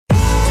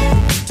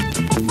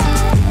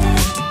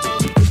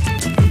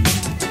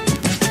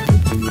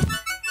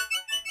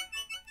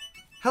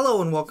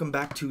Hello and welcome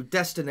back to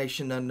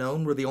Destination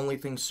Unknown, where the only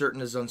thing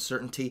certain is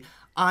uncertainty.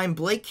 I'm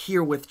Blake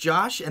here with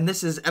Josh, and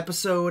this is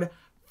episode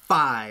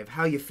 5.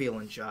 How you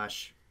feeling,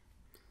 Josh?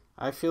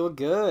 I feel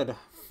good.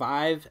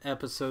 5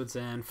 episodes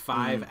in,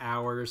 5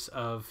 hours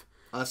of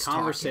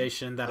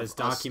conversation that is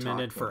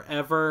documented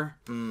forever.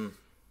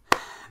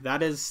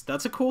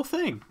 That's a cool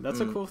thing.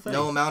 That's a cool thing.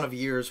 No amount of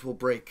years will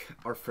break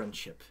our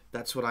friendship.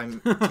 That's what I'm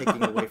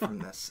taking away from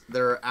this.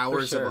 There are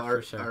hours of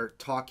our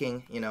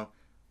talking, you know.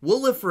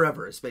 We'll live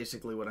forever is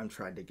basically what I'm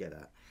trying to get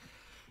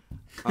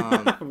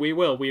at. We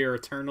will. We are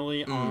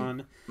eternally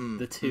on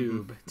the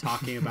tube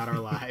talking about our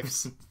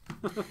lives.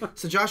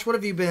 So, Josh, what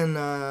have you been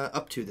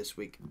up to this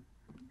week?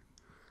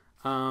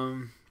 I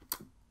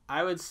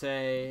would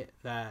say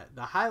that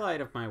the highlight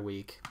of my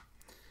week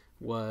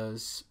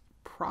was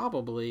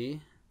probably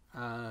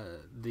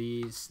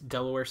the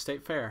Delaware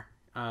State Fair.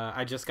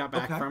 I just got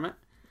back from it.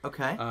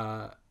 Okay.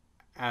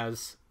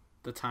 As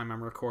the time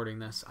I'm recording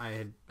this,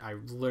 I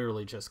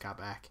literally just got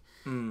back,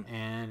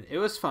 and it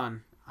was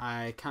fun.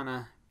 I kind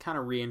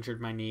of re-injured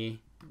my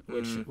knee,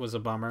 which was a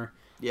bummer.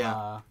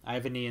 Yeah. I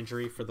have a knee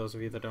injury for those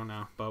of you that don't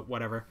know, but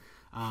whatever.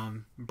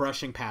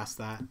 Brushing past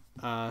that,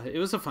 it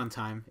was a fun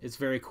time. It's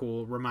very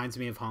cool. Reminds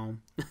me of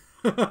home.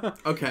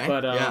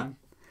 Okay.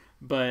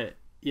 But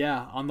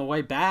yeah, on the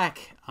way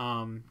back,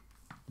 I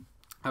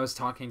was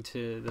talking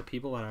to the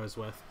people that I was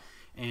with,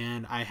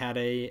 and I had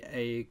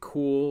a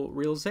cool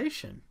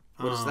realization.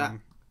 What is that?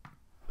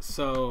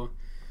 So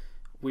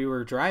we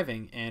were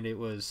driving, and it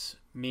was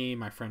me,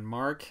 my friend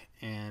Mark,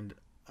 and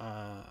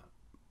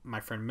my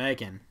friend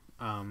Megan.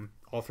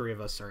 All three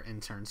of us are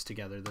interns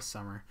together this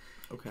summer.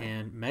 Okay.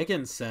 And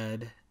Megan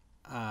said,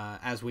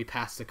 as we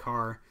passed the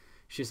car,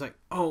 she's like,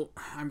 "Oh,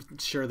 I'm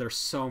sure they're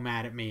so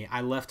mad at me.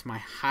 I left my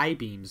high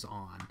beams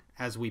on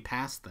as we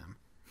passed them."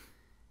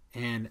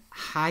 And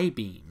high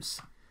beams.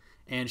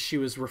 And she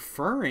was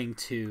referring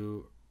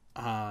to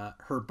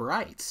her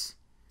brights.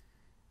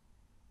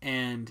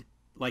 And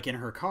like in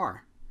her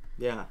car.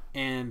 Yeah.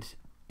 And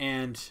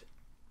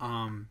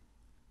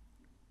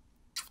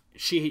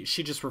she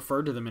just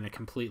referred to them in a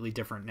completely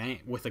different name,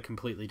 with a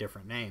completely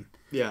different name.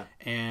 Yeah.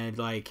 And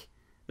like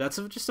that's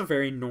just a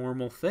very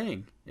normal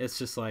thing. It's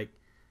just like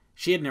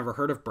she had never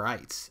heard of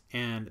brights,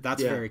 and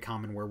that's very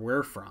common where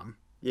we're from,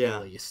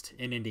 at least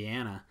in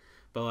Indiana.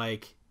 But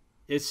like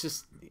it's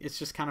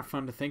just kind of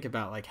fun to think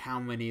about, like how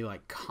many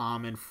like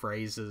common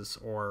phrases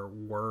or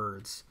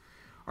words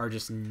are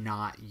just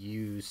not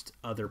used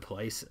other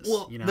places.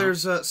 Well, you know?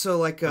 There's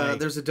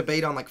there's a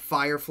debate on like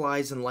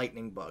fireflies and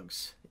lightning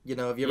bugs. You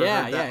know, have you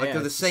ever heard that? Like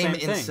they're the same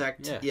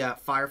insect. Yeah,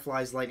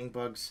 fireflies, lightning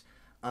bugs.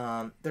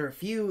 There are a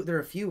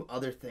few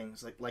other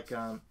things like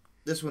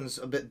this one's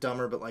a bit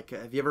dumber, but like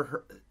have you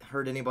ever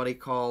heard anybody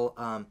call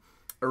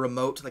a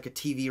remote, like a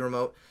TV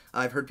remote?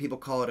 I've heard people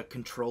call it a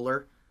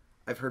controller.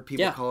 I've heard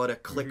people call it a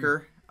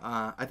clicker.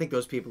 I think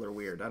those people are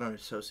weird. I don't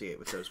associate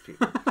with those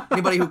people.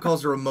 Anybody who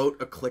calls a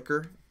remote a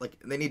clicker, like,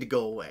 they need to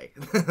go away.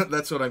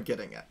 That's what I'm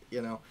getting at,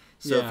 you know?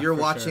 So if you're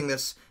watching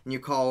this and you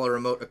call a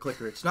remote a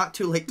clicker, it's not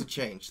too late to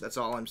change. That's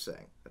all I'm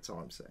saying.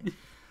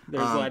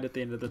 There's light at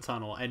the end of the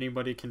tunnel.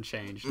 Anybody can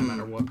change, no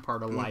matter what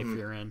part of life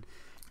you're in.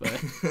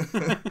 But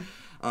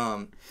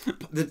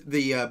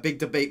the big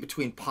debate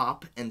between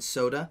pop and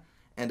soda.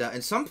 And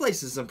in some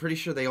places, I'm pretty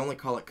sure they only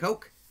call it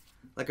Coke.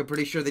 Like, I'm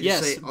pretty sure they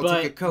just say, I'll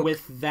take a Coke.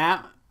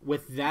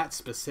 With that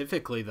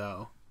specifically,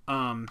 though,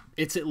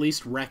 it's at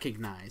least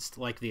recognized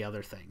like the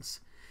other things.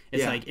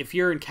 It's like if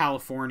you're in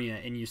California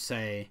and you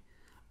say,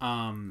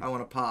 I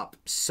want a pop.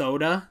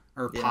 Soda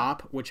or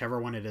pop, whichever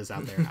one it is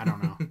out there. I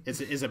don't know.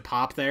 Is it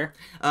pop there?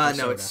 No,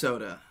 soda? It's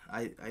soda.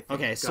 I think,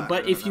 okay, so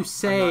but if you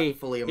say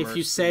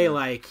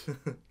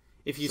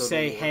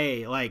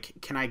hey, like,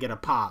 can I get a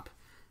pop?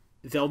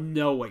 They'll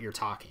know what you're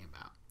talking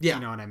about. Yeah.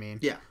 You know what I mean?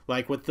 Yeah.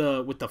 Like with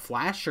the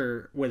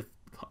flasher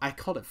I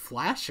called it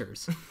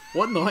flashers.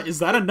 What in the... Is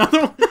that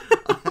another one?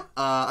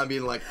 I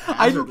mean, like,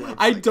 hazard lights,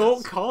 I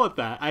don't call it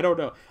that. I don't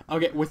know.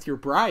 Okay, with your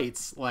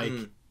brights, like,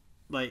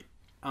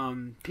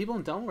 people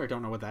in Delaware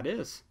don't know what that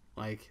is.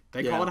 Like,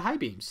 they call it high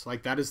beams.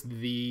 Like, that is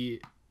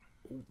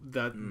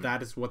that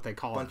is what they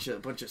call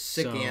it. Bunch of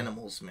sick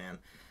animals, man.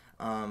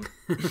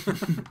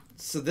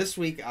 So this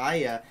week,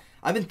 I've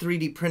been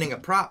 3D printing a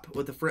prop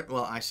with a friend.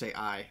 Well, I say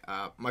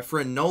my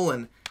friend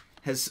Nolan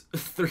has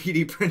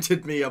 3D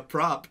printed me a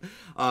prop,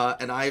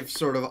 and I've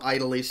sort of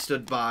idly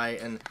stood by,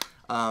 and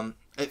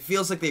it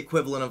feels like the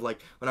equivalent of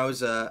like when I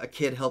was a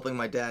kid helping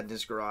my dad in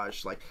his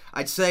garage. Like,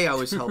 I'd say I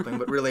was helping,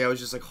 but really I was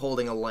just like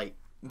holding a light,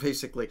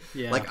 basically.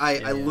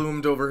 I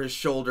loomed over his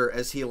shoulder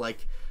as he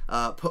like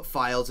put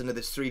files into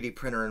this 3D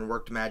printer and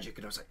worked magic,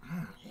 and I was like,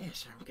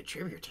 yes, I'm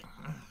contributing,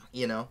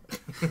 you know.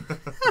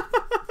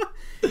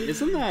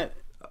 Isn't that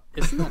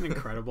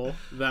incredible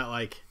that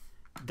like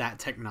that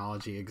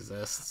technology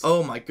exists?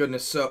 Oh my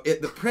goodness! So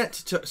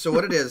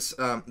what it is,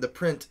 the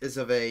print is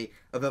of a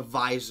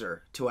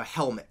visor to a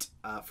helmet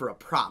for a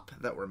prop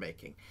that we're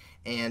making,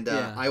 and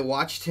I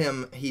watched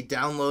him. He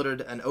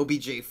downloaded an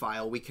OBJ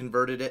file. We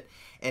converted it,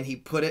 and he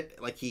put it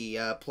like he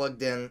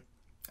plugged in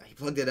he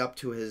plugged it up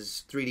to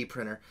his 3D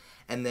printer,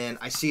 and then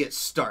I see it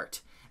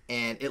start.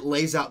 And it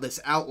lays out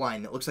this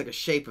outline that looks like a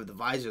shape of the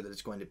visor that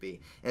it's going to be.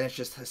 And it's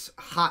just this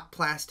hot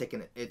plastic,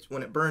 and it's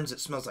when it burns, it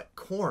smells like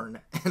corn.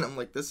 And I'm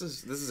like, this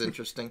is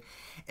interesting.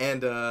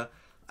 And I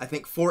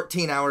think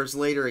 14 hours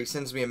later, he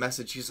sends me a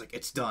message. He's like,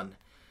 it's done.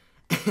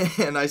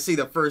 And I see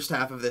the first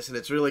half of this, and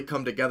it's really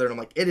come together. And I'm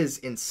like, it is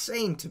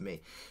insane to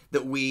me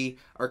that we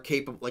are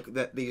capable, like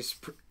that these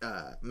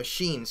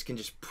machines can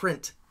just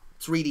print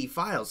 3D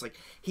files. Like,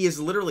 he is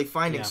literally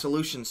finding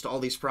solutions to all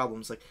these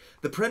problems. Like,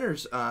 the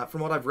printers, from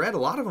what I've read, a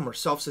lot of them are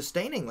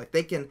self-sustaining. Like,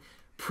 they can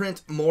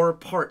print more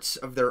parts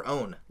of their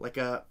own. Like,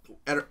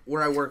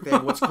 where I work, they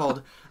have what's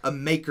called a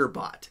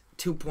MakerBot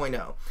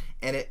 2.0.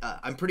 And it,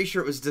 I'm pretty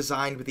sure it was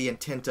designed with the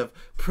intent of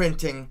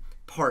printing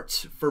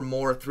parts for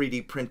more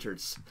 3D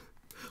printers.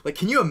 Like,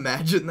 can you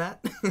imagine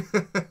that?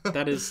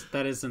 That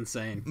is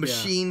insane.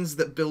 Machines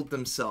that build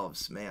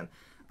themselves, man.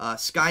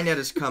 Skynet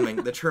is coming.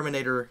 The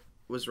Terminator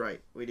was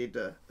right. We need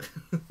to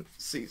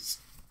cease.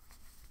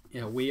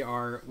 Yeah, we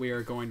are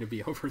going to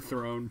be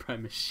overthrown by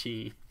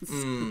machines.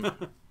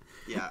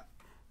 Yeah.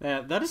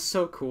 That is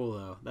so cool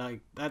though.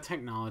 That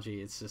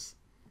technology,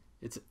 it's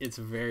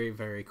very,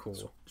 very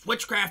cool. It's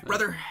witchcraft,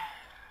 brother.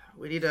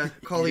 We need to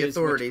call the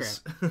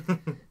authorities.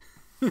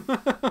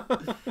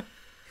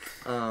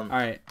 All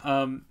right.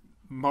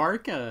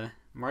 Mark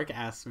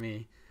asked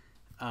me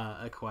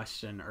a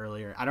question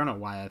earlier. I don't know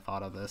why I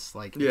thought of this.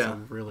 Like, it's a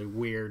really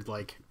weird,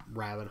 like,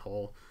 rabbit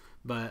hole.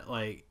 But,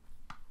 like,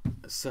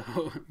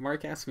 so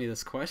Mark asked me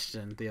this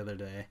question the other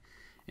day,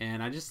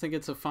 and I just think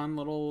it's a fun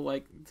little,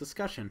 like,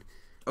 discussion.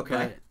 Okay.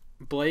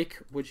 But, Blake,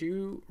 would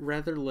you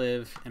rather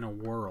live in a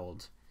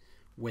world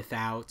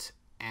without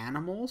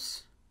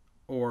animals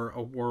or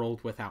a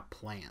world without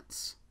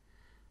plants?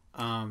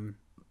 And,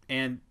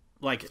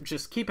 like,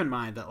 just keep in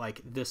mind that,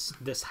 like,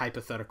 this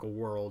hypothetical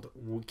world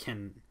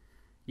can,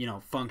 you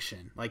know,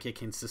 function. Like, it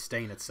can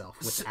sustain itself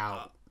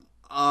without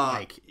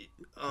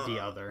the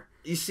other.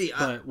 You see,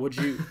 but would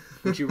you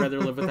rather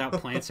live without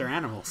plants or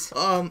animals?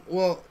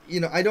 Well, you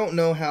know, I don't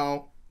know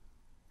how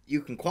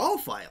you can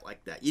qualify it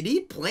like that. You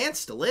need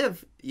plants to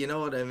live. You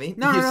know what I mean?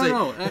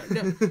 No.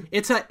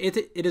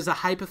 It is a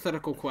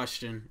hypothetical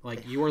question.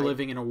 Like, you are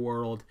living in a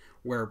world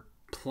where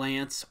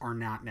plants are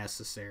not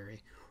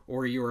necessary,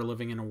 or you are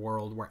living in a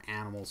world where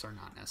animals are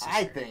not necessary.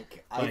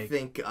 I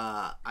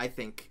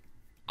think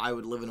I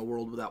would live in a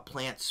world without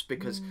plants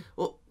because,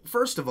 well,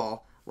 first of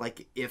all,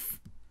 like, if,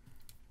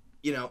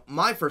 you know,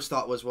 my first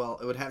thought was, well,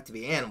 it would have to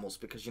be animals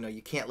because, you know,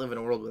 you can't live in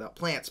a world without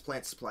plants.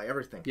 Plants supply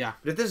everything. Yeah.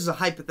 But if this is a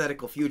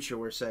hypothetical future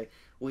where, say,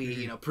 we,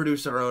 you know,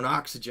 produce our own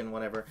oxygen,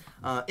 whatever,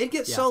 it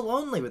gets so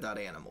lonely without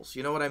animals.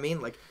 You know what I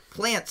mean? Like,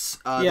 plants,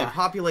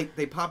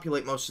 they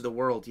populate most of the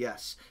world,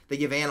 yes. They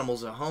give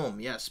animals a home,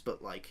 yes,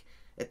 but, like,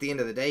 at the end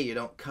of the day, you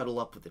don't cuddle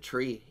up with a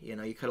tree. You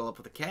know, you cuddle up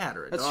with a cat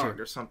or a dog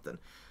or something.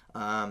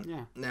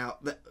 Now,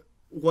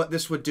 what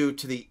this would do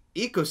to the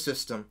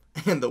ecosystem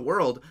and the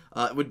world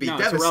would be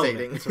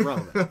devastating. It's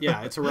irrelevant.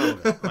 Yeah, it's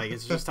irrelevant. Like,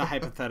 it's just a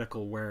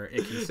hypothetical where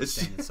it can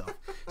sustain itself.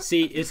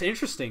 See, it's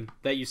interesting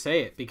that you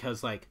say it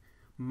because, like,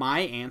 my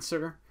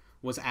answer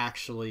was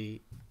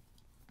actually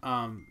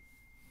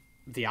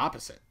the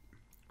opposite.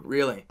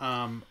 Really?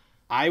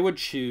 I would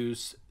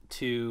choose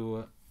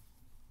to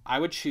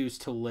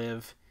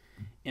live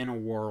in a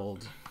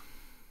world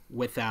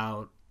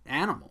without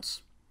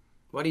animals.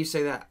 Why do you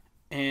say that?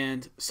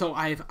 And so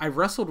I've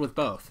wrestled with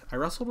both.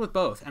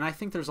 And I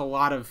think there's a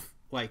lot of,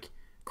 like,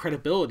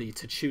 credibility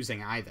to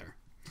choosing either.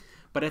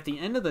 But at the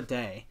end of the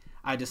day,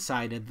 I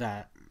decided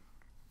that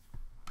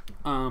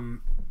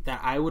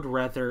I would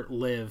rather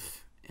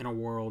live in a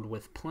world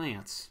with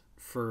plants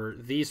for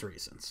these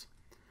reasons.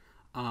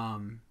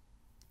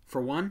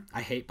 For one,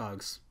 I hate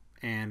bugs.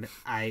 And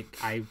I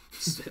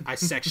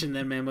section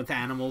them in with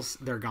animals.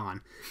 They're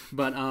gone.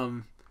 But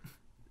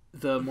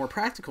the more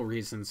practical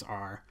reasons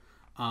are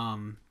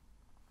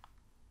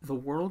the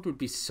world would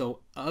be so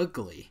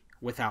ugly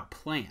without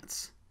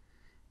plants.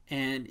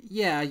 And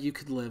yeah, you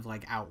could live,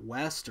 like, out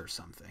west or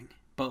something.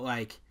 But,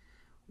 like,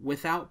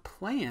 without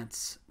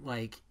plants,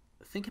 like,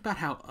 think about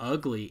how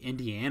ugly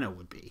Indiana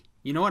would be.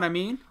 You know what I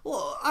mean?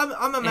 Well, I'm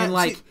imagining... And,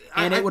 like,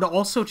 it would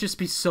also just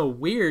be so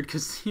weird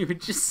because you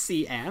would just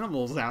see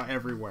animals out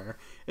everywhere.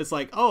 It's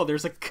like, oh,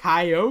 there's a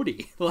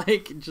coyote,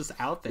 like, just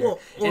out there.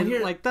 And,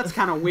 like, that's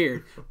kind of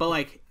weird. But,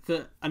 like,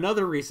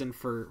 another reason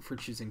for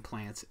choosing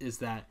plants is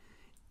that,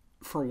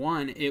 for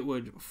one, it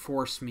would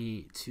force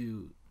me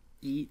to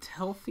eat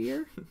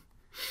healthier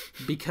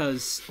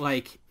because,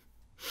 like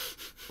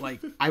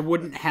I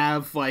wouldn't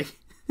have, like...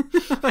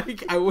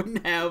 I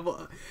wouldn't have,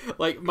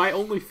 like, my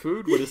only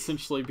food would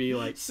essentially be,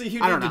 like, so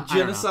you need to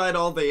genocide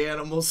all the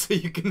animals so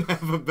you can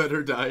have a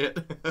better diet.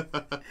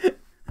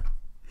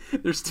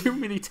 There's too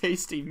many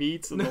tasty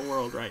meats in the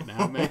world right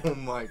now, man. Oh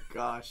my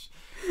gosh.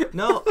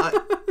 No,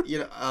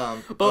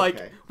 but,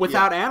 like,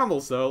 without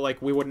animals, though,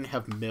 like, we wouldn't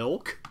have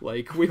milk.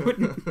 Like, we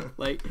wouldn't,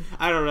 like,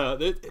 I don't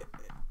know.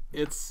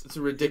 It's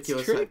a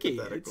ridiculous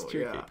hypothetical. It's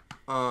tricky.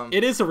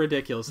 It is a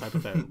ridiculous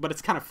hypothetical, but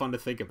it's kind of fun to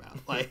think about.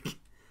 Like,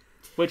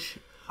 which...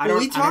 I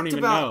don't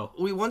even know.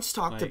 We once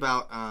talked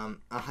about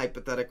a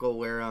hypothetical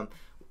where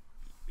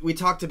we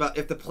talked about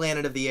if the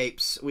Planet of the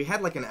Apes. We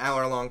had like an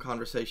hour-long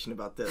conversation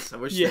about this. I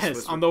wish this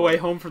was on the way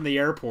home from the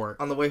airport.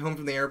 On the way home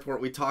from the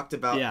airport, we talked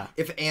about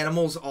if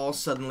animals all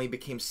suddenly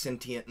became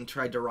sentient and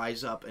tried to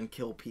rise up and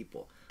kill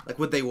people. Like,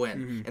 would they win?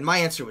 Mm-hmm. And my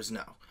answer was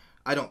no.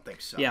 I don't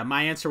think so. Yeah,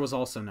 my answer was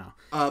also no.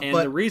 And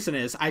the reason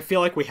is, I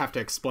feel like we have to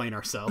explain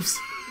ourselves.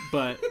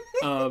 But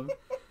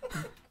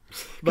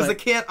because they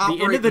can't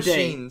operate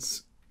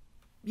machines.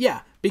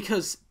 Yeah,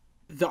 because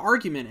the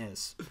argument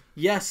is,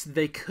 yes,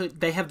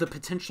 they have the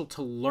potential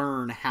to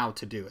learn how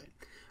to do it.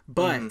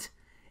 But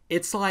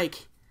it's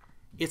like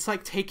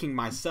taking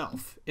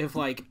myself. If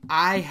like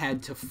I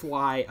had to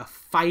fly a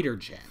fighter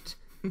jet,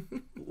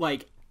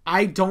 like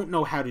I don't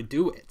know how to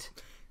do it.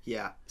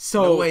 Yeah.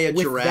 So no way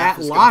with that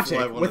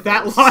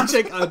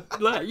logic,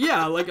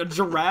 yeah, like a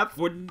giraffe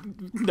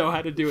wouldn't know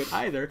how to do it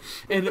either.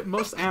 And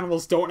most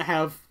animals don't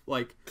have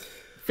like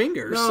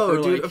fingers. No,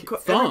 or, dude. like, of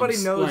course, thumbs. Everybody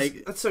knows.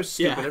 Like, that's so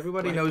stupid. yeah,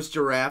 everybody knows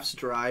giraffes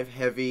drive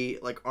heavy,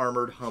 like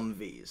armored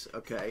Humvees.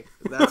 Okay,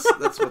 that's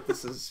what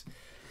this is.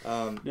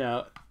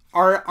 Yeah.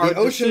 The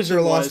oceans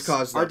are lost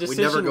cause. We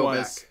never go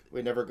back.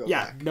 We never go back.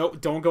 Yeah, no,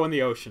 don't go in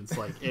the oceans.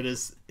 Like it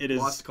is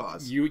lost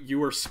cause.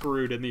 You are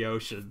screwed in the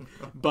ocean.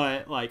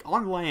 But like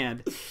on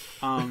land,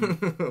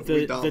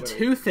 the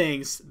two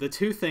things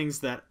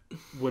that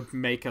would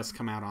make us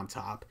come out on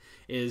top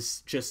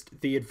is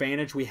just the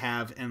advantage we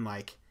have, and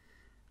like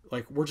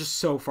we're just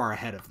so far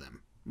ahead of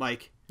them.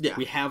 Like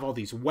we have all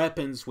these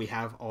weapons, we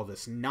have all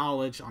this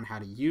knowledge on how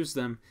to use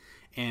them,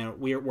 and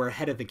we're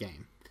ahead of the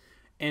game.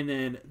 And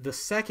then the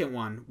second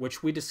one,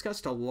 which we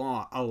discussed a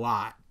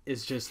lot,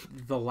 is just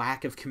the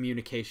lack of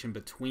communication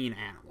between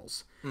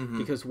animals. Mm-hmm.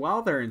 Because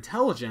while they're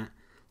intelligent,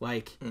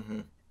 like,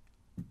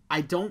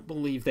 I don't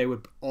believe they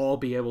would all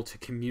be able to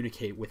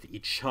communicate with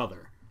each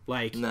other.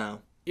 Like,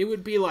 no. It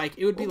would be like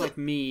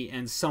me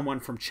and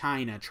someone from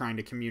China trying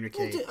to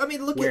communicate. Well, I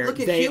mean, look at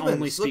they humans.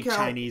 only speak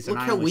Chinese and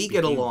I only only speak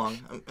English. Look how we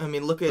get along. I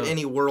mean, look at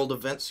any world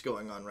events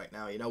going on right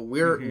now. You know,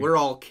 we're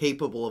all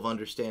capable of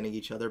understanding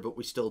each other, but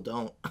we still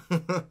don't.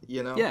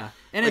 You know. Yeah,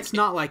 and it's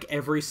not like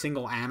every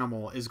single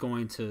animal is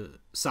going to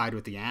side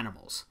with the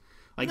animals.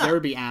 Like there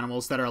would be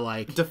animals that are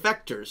like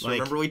defectors. Like,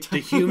 remember we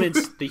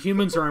the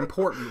humans are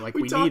important. Like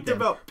we need them.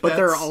 About pets. But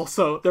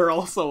they're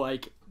also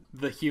like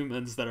the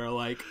humans that are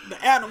like,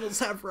 the animals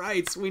have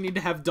rights. We need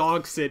to have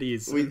dog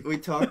cities. We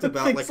talked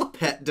about like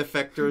pet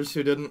defectors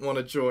who didn't want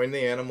to join the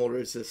animal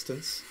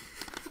resistance.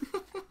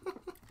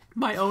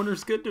 My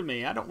owner's good to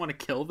me. I don't want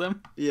to kill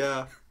them.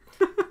 Yeah.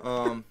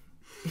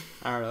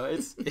 I don't know.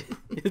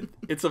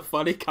 It's a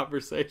funny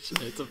conversation.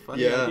 It's a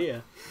funny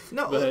idea.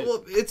 No,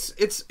 well,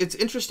 it's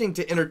interesting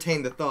to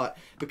entertain the thought,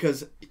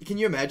 because can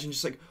you imagine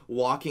just like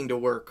walking to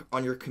work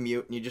on your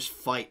commute and you just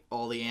fight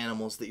all the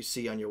animals that you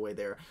see on your way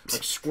there?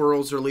 Like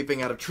squirrels are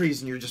leaping out of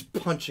trees and you're just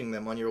punching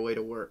them on your way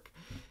to work.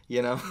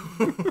 You know?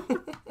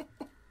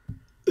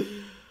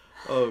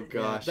 Oh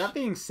gosh. Yeah, that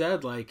being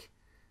said, like,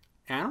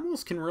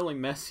 animals can really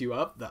mess you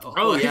up, though.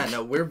 Oh, like, yeah,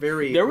 no,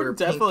 there would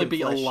definitely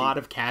be a lot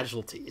of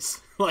casualties.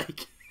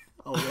 Like,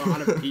 a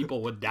lot of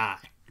people would die.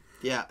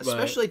 Yeah,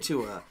 especially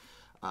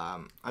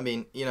I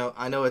mean, you know,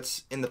 I know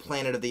it's in the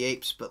Planet of the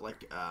Apes, but,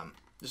 like,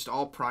 just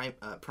all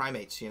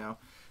primates, you know,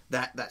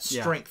 that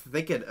strength.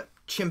 They a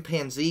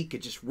chimpanzee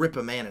could just rip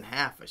a man in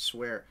half, I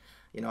swear.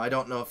 You know, I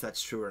don't know if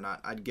that's true or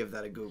not. I'd give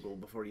that a Google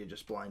before you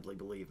just blindly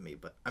believe me,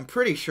 but I'm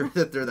pretty sure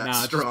that they're that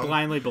strong. Just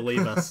blindly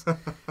believe us.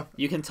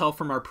 You can tell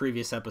from our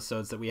previous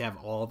episodes that we have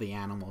all the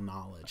animal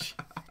knowledge.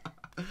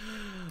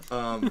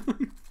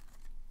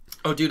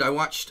 Oh, dude, I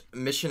watched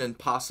Mission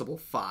Impossible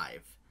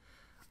 5.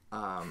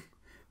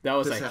 That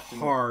was a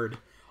hard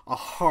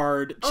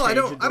Oh, I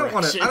don't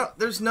want to.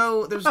 There's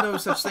no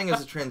such thing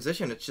as a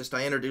transition. It's just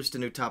I introduced a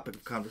new topic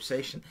of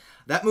conversation.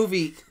 That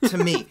movie, to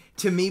me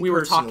we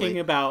were talking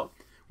about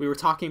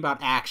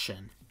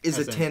action. Is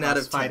a 10 out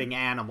of 10. Fighting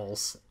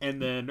animals,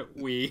 and then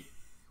we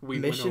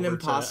Mission went over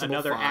Impossible to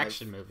another 5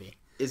 action movie.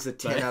 Is a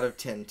 10 out of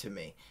 10 to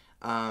me.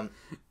 Can't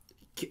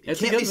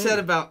be said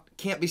about.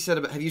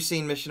 Have you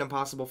seen Mission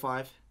Impossible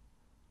 5?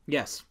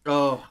 Yes.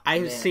 Oh,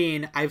 I've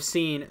seen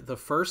the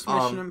first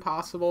Mission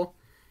Impossible,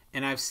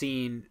 and I've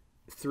seen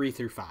 3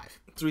 through 5.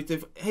 3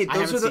 through. Hey, those I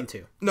haven't are seen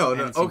 2. No.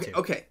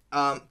 Okay.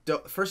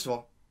 First of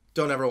all,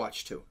 don't ever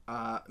watch 2.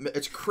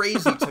 It's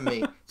crazy to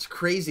me. It's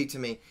crazy to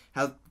me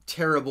how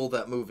terrible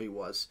that movie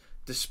was,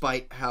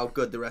 despite how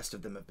good the rest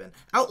of them have been.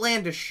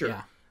 Outlandish,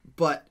 sure,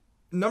 but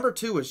number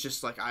 2 is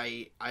just like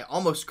I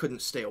almost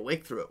couldn't stay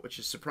awake through it, which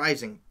is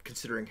surprising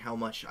considering how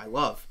much I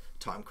love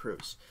Tom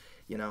Cruise.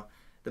 You know,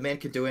 the man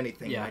could do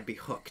anything, and I'd be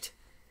hooked.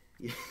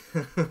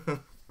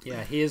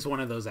 Yeah, he is one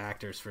of those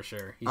actors for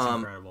sure. He's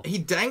incredible. He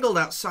dangled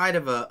outside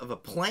of a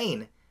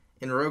plane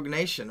in Rogue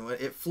Nation.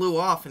 It flew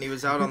off, and he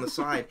was out on the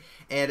side.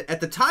 And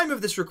at the time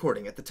of this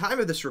recording,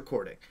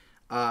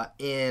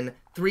 in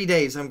 3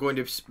 days, I'm going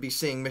to be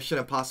seeing Mission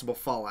Impossible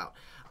Fallout.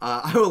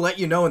 I will let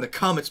you know in the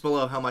comments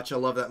below how much I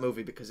love that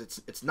movie, because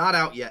it's not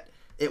out yet.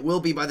 It will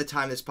be by the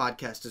time this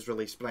podcast is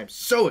released, but I'm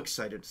so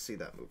excited to see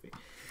that movie.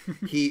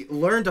 He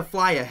learned to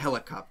fly a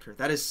helicopter.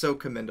 That is so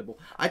commendable.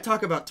 I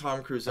talk about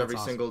Tom Cruise every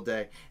single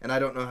day, and I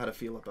don't know how to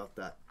feel about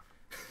that.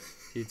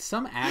 Dude,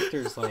 some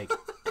actors, like...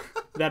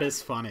 That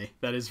is funny.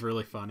 That is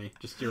really funny.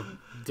 Just your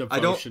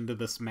devotion to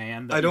this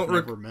man that you've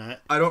never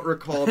met. I don't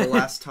recall the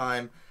last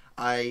time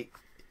I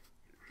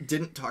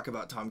didn't talk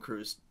about Tom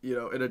Cruise,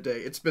 in a day.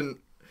 It's been...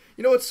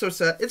 You know what's so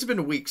sad? It's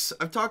been weeks.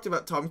 I've talked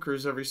about Tom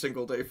Cruise every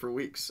single day for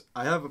weeks.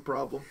 I have a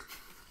problem.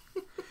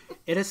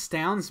 It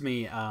astounds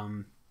me,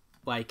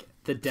 like,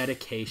 the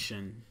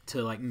dedication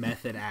to, like,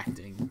 method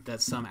acting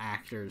that some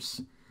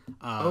actors...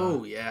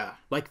 oh, yeah.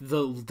 Like,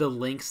 the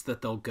lengths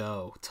that they'll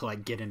go to,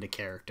 like, get into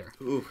character.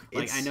 Ooh,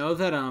 like, I know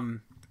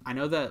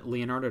that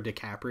Leonardo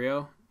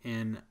DiCaprio,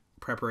 in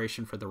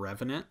preparation for The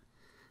Revenant,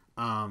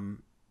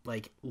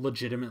 like,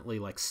 legitimately,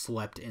 like,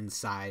 slept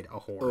inside a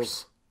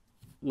horse.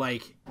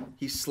 Like,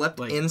 he slept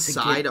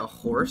inside a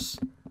horse?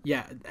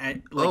 Yeah,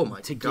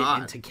 to get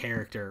into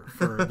character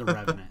for The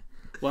Revenant.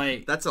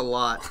 Like, that's a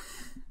lot.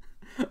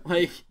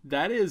 Like,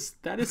 that is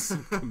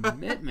some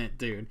commitment,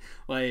 dude.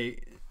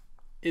 Like,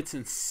 it's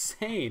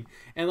insane.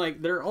 And,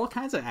 like, there are all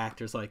kinds of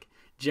actors. Like,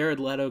 Jared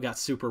Leto got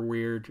super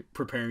weird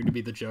preparing to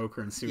be the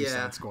Joker in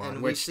Suicide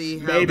Squad, which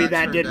maybe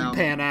that didn't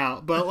pan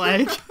out, but,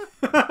 like,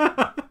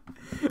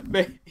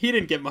 he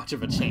didn't get much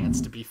of a chance,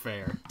 to be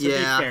fair.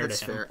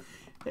 That's fair.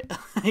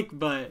 Like,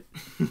 but,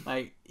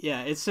 like,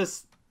 yeah, it's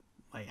just,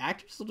 like,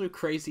 actors will do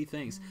crazy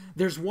things.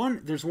 There's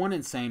one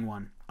insane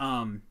one.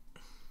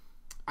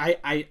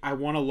 I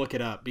want to look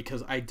it up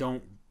because I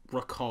don't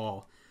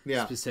recall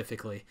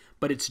specifically,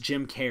 but it's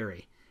Jim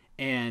Carrey.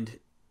 And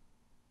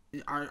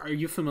are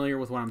you familiar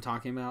with what I'm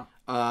talking about?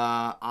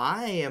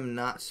 I am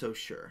not so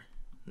sure.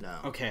 No.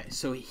 Okay,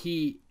 so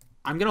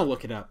I'm gonna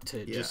look it up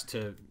just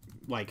to,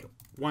 like,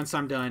 once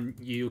I'm done,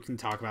 you can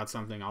talk about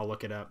something. I'll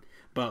look it up.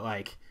 But,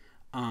 like,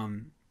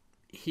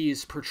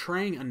 he's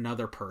portraying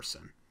another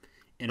person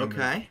in a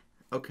movie.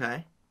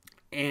 Okay.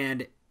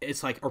 And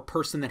it's like a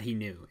person that he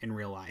knew in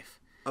real life.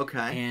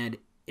 Okay. And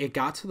it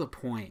got to the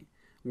point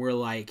where,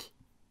 like,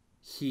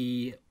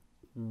 he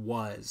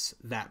was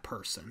that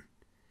person.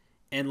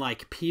 And,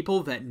 like,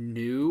 people that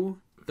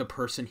knew the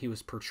person he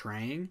was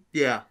portraying,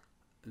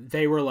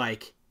 they were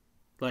like,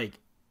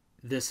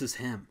 this is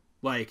him.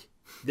 Like,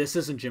 this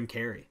isn't Jim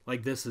Carrey.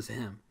 Like, this is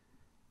him.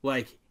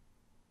 Like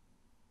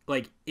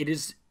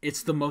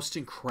it's the most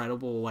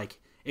incredible, like,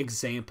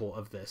 example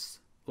of this,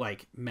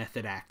 like,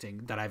 method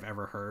acting that I've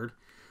ever heard.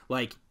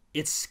 Like,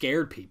 it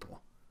scared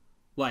people.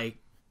 Like,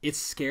 it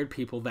scared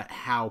people that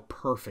how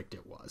perfect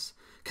it was.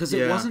 Because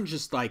it wasn't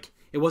just like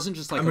a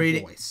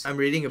voice. I'm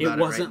reading about it right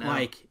now. It wasn't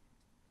like...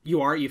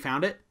 You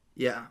found it?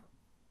 Yeah.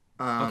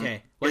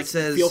 Okay. Like, it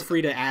says... Feel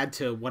free to add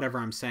to whatever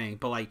I'm saying.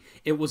 But, like,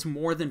 it was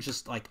more than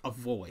just, like, a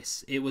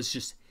voice. It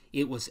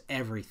was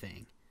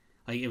everything.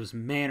 Like, it was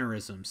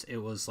mannerisms. It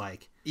was,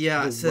 like...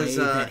 Yeah, it says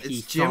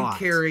it's Jim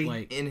Carrey,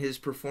 like, in his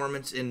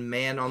performance in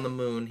Man on the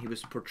Moon. He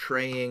was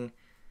portraying...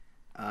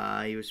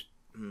 let's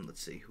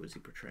see, who was he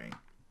portraying?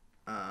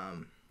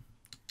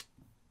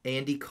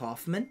 Andy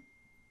Kaufman?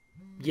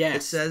 Yes,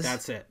 it says,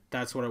 that's it.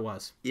 That's what it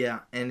was.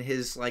 Yeah, and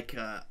his, like,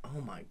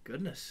 oh my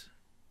goodness.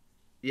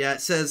 Yeah,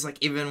 it says, like,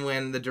 even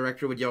when the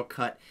director would yell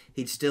cut,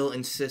 he'd still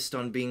insist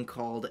on being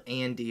called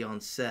Andy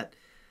on set.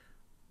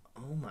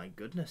 Oh my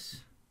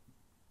goodness.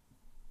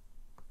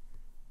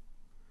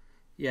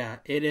 Yeah,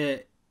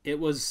 it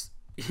was...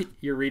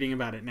 You're reading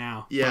about it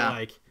now. Yeah. But,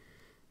 like,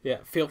 yeah,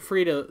 feel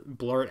free to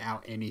blurt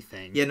out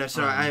anything. Yeah, no,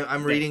 sorry,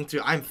 I'm reading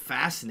through... I'm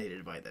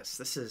fascinated by this.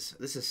 This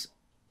is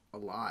a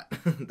lot.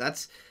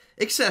 That's...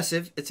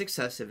 excessive. It's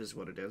excessive is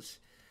what it is.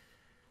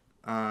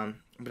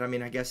 But I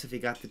mean, I guess if he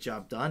got the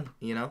job done,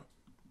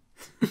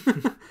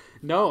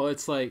 No,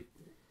 it's like,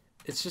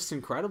 it's just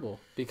incredible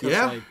because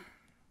like,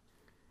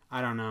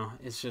 I don't know.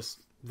 It's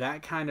just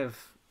that kind of,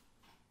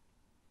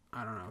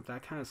 I don't know,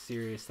 that kind of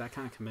serious, that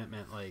kind of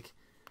commitment. Like,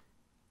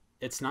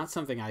 it's not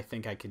something I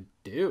think I could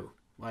do.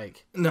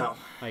 Like, no,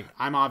 like,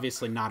 I'm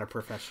obviously not a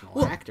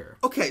professional actor.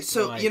 Okay.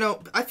 So, like,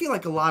 I feel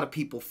like a lot of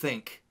people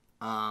think,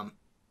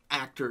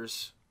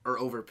 actors are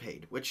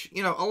overpaid, which,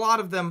 a lot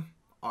of them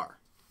are,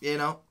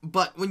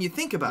 but when you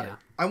think about it,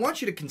 I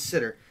want you to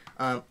consider,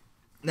 now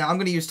I'm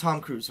going to use Tom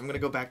Cruise. I'm going to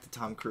go back to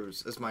Tom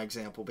Cruise as my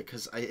example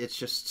because it's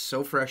just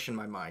so fresh in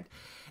my mind.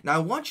 Now I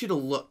want you to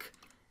look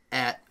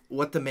at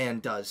what the man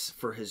does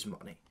for his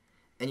money.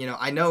 And,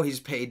 I know he's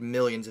paid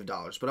millions of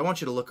dollars, but I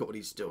want you to look at what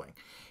he's doing.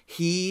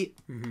 He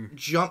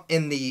jumped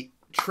in the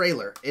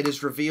trailer. It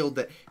is revealed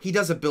that he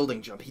does a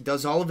building jump. He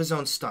does all of his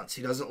own stunts.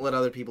 He doesn't let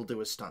other people do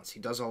his stunts. He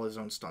does all his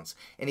own stunts.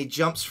 And he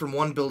jumps from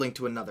one building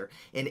to another.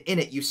 And in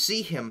it, you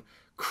see him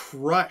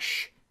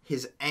crush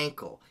his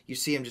ankle. You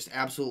see him just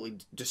absolutely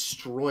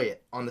destroy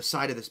it on the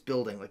side of this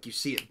building. Like, you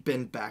see it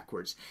bend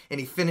backwards. And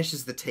he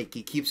finishes the take.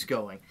 He keeps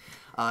going.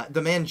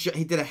 The man,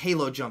 he did a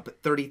halo jump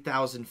at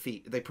 30,000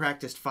 feet. They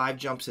practiced 5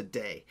 jumps a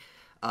day.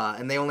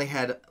 and they only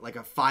had like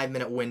a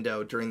 5-minute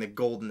window during the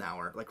golden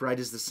hour, like right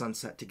as the sun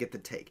set, to get the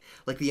take.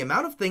 Like the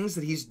amount of things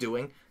that he's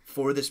doing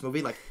for this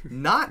movie, like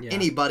not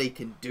anybody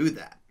can do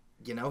that.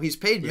 You know, he's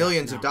paid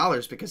millions of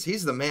dollars because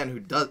he's the man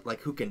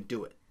who can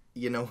do it.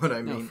 You know what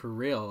I mean? No, for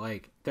real.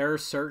 Like, there are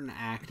certain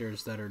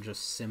actors that are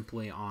just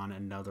simply on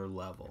another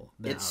level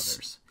than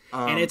others.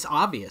 And it's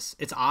obvious.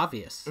 It's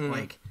obvious. Mm-hmm.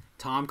 Like,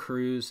 Tom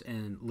Cruise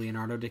and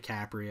Leonardo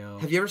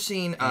DiCaprio. Have you ever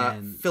seen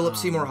Philip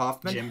Seymour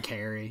Hoffman? Jim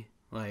Carrey.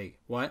 Like,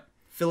 what?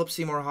 Philip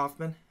Seymour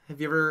Hoffman.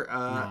 Have you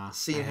ever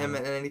seen him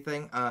in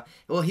anything?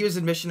 Well, he was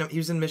in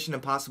Mission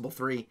Impossible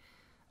 3.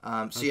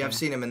 Yeah, I've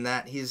seen him in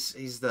that.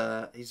 He's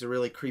a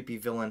really creepy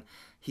villain.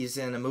 He's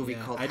in a movie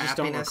called Happiness. I just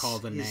don't recall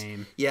the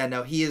name. Yeah,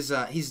 no, he is.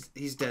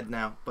 He's dead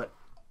now. But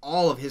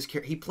all of his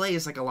he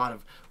plays like a lot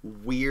of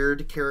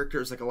weird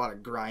characters, like a lot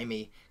of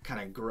grimy, kind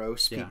of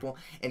gross people,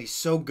 and he's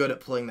so good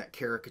at playing that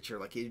caricature.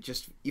 Like you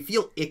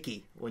feel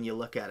icky when you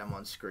look at him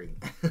on screen.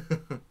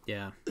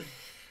 Yeah.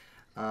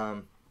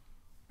 Oh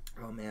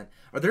man,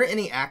 are there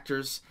any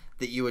actors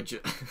that you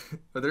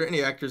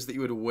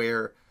would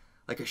wear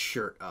like a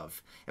shirt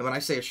of? And when I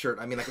say a shirt,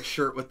 I mean like a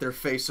shirt with their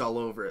face all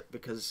over it,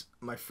 because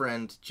my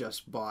friend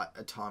just bought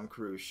a Tom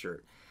Cruise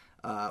shirt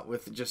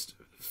with just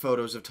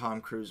photos of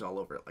Tom Cruise all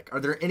over it. Like, are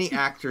there any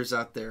actors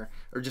out there,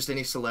 or just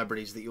any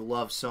celebrities that you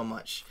love so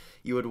much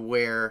you would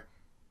wear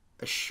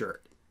a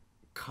shirt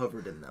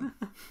covered in them?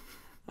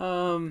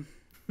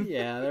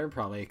 Yeah, there are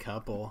probably a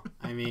couple.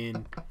 I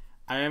mean,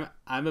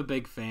 I'm a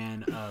big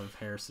fan of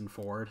Harrison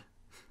Ford.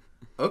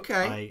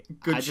 Okay,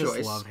 good choice. I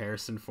just love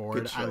Harrison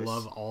Ford. I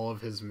love all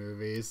of his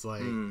movies.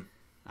 Like,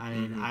 I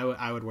mean,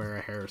 I would wear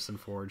a Harrison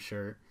Ford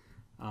shirt.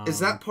 Is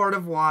that part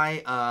of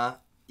why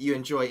you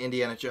enjoy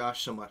Indiana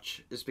Josh so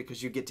much? Is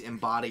because you get to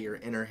embody your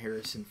inner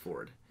Harrison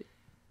Ford?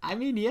 I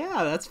mean,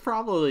 yeah, that's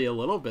probably a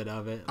little bit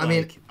of it. I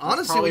mean, honestly,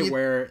 that's probably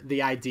where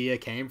the idea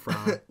came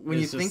from. When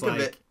you think of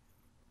it,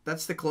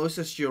 that's the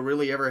closest you'll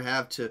really ever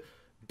have to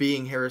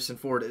being Harrison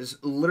Ford, is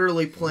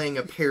literally playing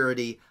a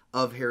parody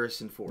of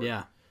Harrison Ford.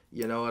 Yeah.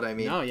 You know what I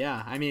mean? No,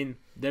 yeah. I mean,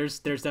 there's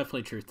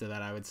definitely truth to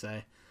that, I would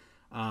say.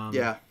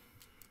 Yeah.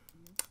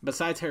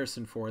 Besides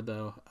Harrison Ford,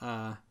 though,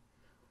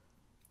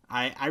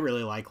 I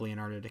really like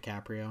Leonardo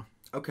DiCaprio.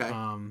 Okay.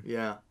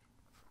 Yeah.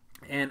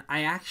 And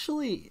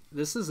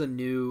this is a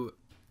new,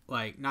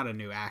 like, not a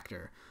new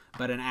actor,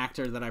 but an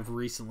actor that I've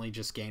recently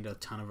just gained a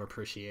ton of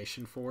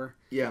appreciation for.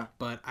 Yeah.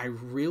 But I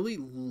really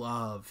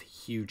love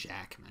Hugh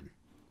Jackman.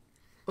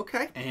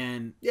 Okay.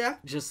 And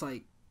just,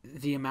 like,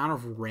 the amount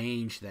of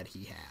range that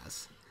he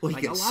has. Well,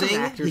 he can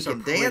sing, he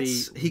can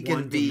dance, he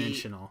can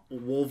be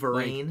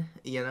Wolverine, like,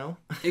 you know?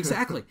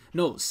 Exactly.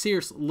 No,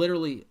 seriously,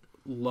 literally,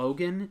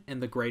 Logan and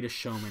The Greatest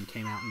Showman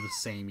came out in the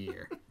same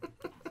year.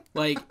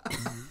 Like...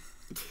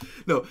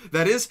 No,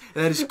 that is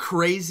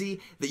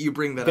crazy that you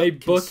bring that up,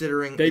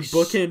 considering they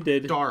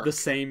bookended the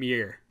same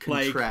year.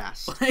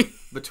 Contrast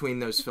between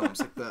those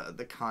films, like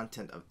the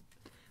content of...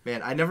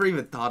 Man, I never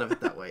even thought of it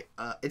that way.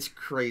 It's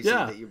crazy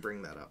that you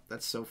bring that up.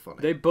 That's so funny.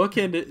 They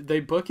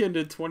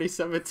bookended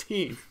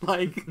 2017.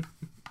 Like,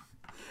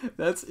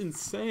 that's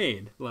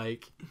insane.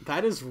 Like,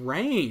 that is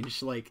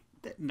range. Like,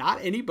 not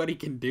anybody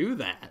can do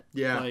that.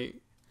 Yeah. Like,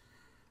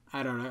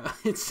 I don't know.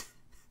 It's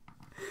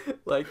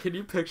like, can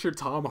you picture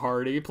Tom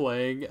Hardy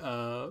playing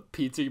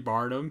P.T.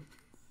 Barnum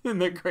in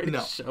The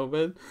Greatest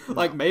Showman?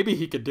 Like, maybe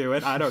he could do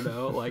it. I don't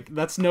know. Like,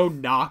 that's no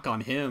knock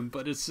on him,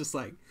 but it's just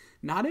like,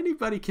 not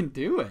anybody can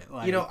do it.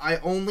 Like, you know, I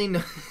only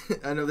know...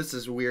 I know this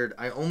is weird.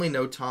 I only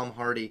know Tom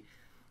Hardy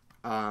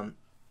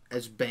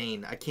as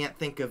Bane. I can't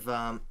think of...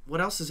 what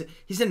else is it?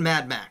 He's in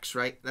Mad Max,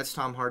 right? That's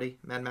Tom Hardy?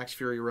 Mad Max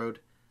Fury Road?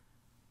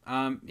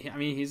 I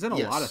mean, he's in a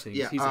lot of things.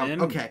 Yeah. He's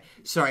in... Okay,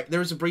 sorry. There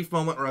was a brief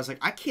moment where I was like,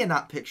 I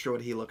cannot picture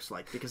what he looks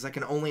like, because I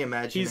can only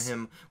imagine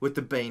him with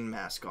the Bane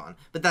mask on.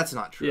 But that's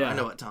not true. Yeah. I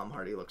know what Tom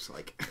Hardy looks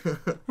like.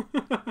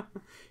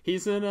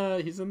 He's in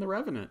The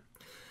Revenant.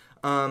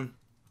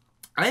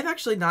 I have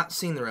actually not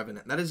seen The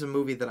Revenant. That is a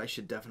movie that I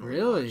should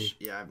definitely watch.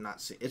 Yeah, I've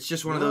not seen. It's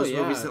just one of those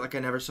movies that, like, I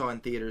never saw in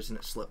theaters and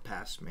it slipped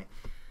past me.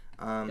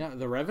 Yeah,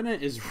 The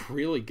Revenant is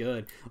really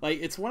good.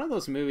 Like, it's one of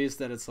those movies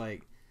that it's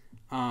like,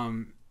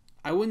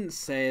 I wouldn't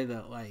say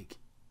that, like,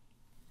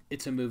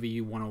 it's a movie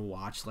you want to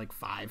watch, like,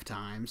 5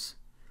 times.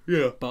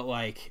 Yeah. But,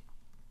 like,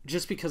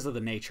 just because of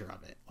the nature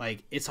of it.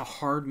 Like, it's a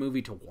hard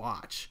movie to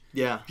watch.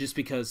 Yeah. Just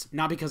because,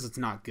 not because it's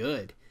not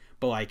good,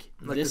 but, like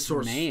this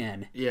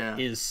man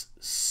is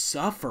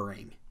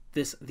suffering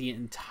the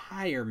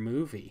entire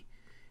movie.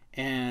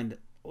 And,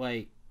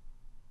 like,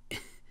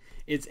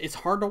 it's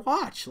hard to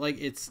watch. Like,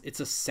 it's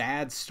a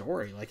sad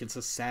story. Like, it's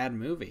a sad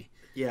movie.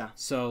 Yeah.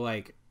 So,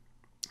 like,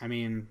 I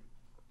mean,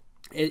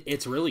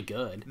 it's really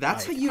good.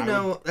 That's like, how you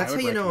know. That's how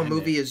you know a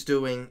movie is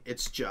doing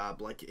its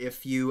job. Like,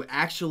 if you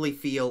actually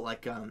feel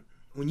like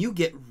when you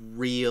get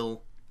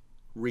real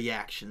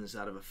reactions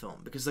out of a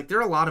film, because, like, there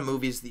are a lot of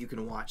movies that you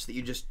can watch that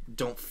you just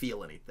don't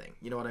feel anything.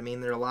 You know what I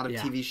mean? There are a lot of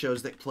TV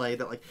shows that play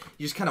that, like,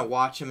 you just kind of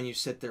watch them and you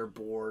sit there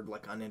bored,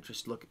 like,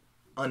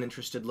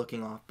 uninterested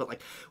looking off. But,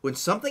 like, when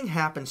something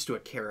happens to a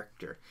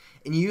character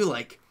and you,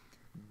 like,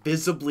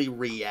 visibly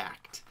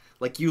react,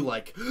 like you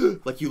like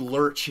you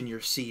lurch in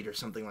your seat or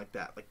something like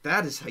that. Like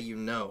that is how you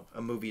know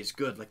a movie is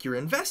good. Like you're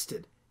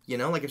invested. You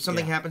know, like if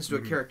something happens to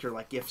a character,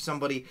 like if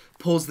somebody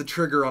pulls the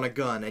trigger on a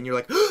gun and you're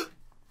like,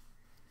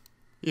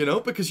 you know,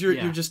 because you're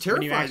just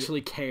terrified. When you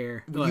actually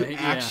care. You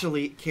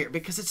actually care,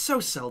 because it's so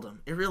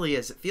seldom. It really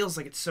is. It feels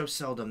like it's so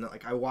seldom that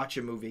like I watch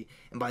a movie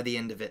and by the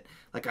end of it,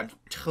 like I'm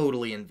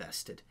totally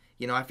invested.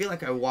 You know, I feel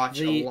like I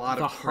watch a lot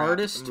of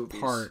hardest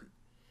part.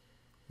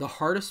 The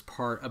hardest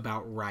part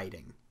about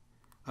writing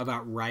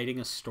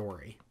a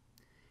story,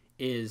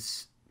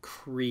 is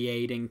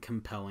creating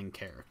compelling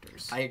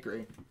characters. I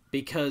agree.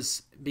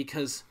 Because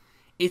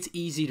it's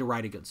easy to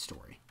write a good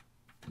story.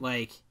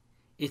 Like,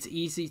 it's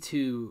easy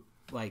to,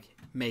 like,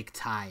 make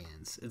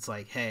tie-ins. It's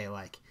like, hey,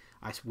 like,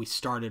 we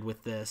started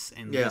with this,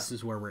 and this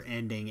is where we're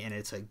ending, and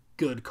it's a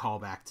good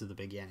callback to the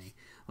beginning.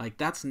 Like,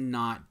 that's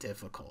not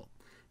difficult.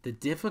 The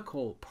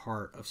difficult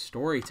part of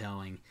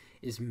storytelling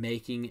is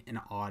making an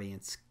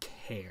audience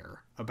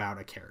care about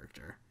a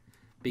character.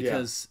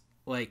 Because,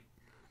 like,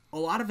 a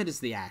lot of it is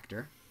the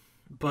actor,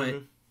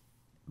 but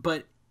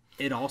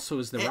it also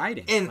is the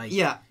writing. And like,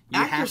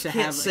 actors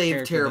can't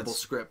save terrible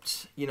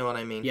scripts. You know what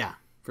I mean? Yeah,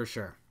 for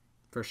sure.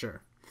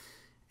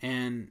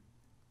 And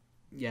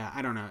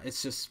I don't know.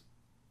 It's just,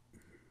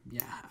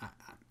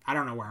 I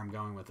don't know where I'm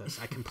going with this.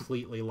 I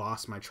completely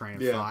lost my train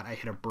of thought. I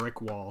hit a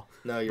brick wall.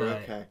 No, you're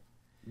okay.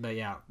 But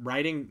yeah,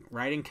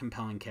 writing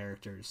compelling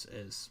characters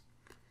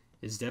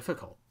is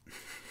difficult.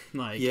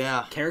 Like,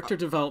 character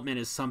development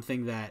is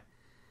something that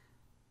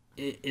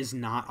is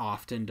not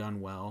often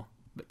done well,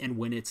 and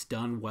when it's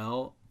done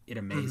well, it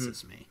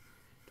amazes me.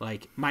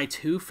 Like, my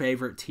two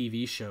favorite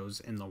TV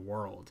shows in the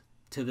world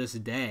to this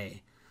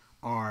day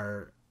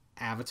are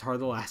Avatar: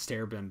 The Last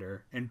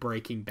Airbender and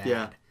Breaking Bad.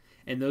 Yeah.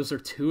 And those are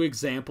two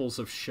examples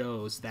of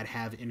shows that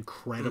have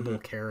incredible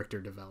character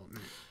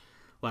development.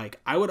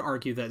 Like, I would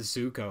argue that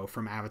Zuko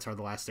from Avatar: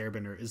 The Last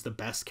Airbender is the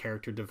best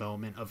character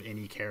development of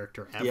any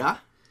character ever. Yeah.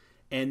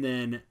 And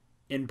then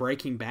in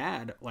Breaking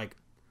Bad, like,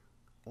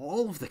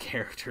 all of the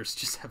characters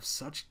just have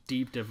such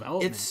deep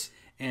development.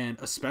 And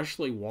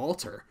especially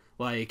Walter.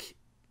 Like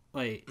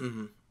I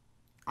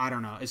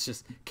don't know. It's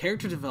just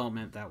character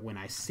development that when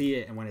I see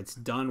it and when it's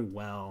done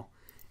well,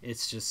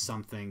 it's just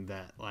something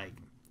that, like,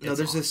 no,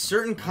 there's a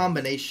certain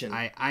combination.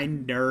 I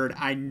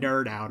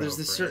nerd out. There's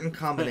this certain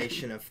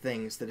combination of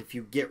things that if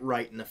you get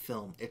right in a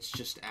film, it's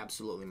just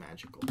absolutely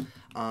magical.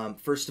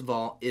 First of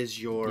all,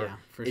 is your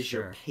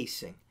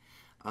pacing.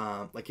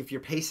 Like if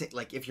you're pacing,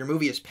 like if your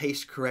movie is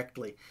paced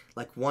correctly,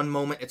 like one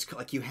moment it's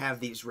like you have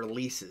these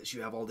releases,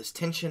 you have all this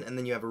tension, and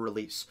then you have a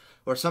release.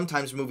 Or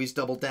sometimes movies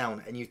double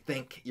down, and you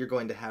think you're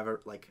going to have a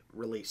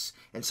release,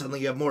 and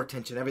suddenly you have more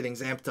tension,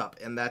 everything's amped up,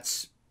 and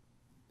that's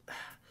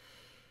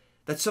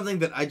something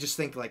that I just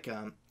think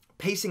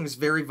pacing is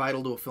very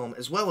vital to a film,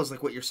 as well as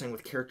like what you're saying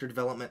with character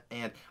development,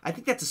 and I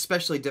think that's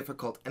especially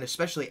difficult and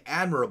especially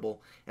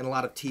admirable in a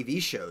lot of TV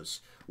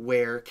shows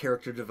where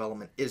character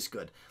development is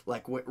good.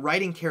 Like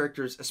writing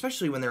characters,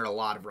 especially when there are a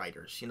lot of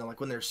writers, you know, like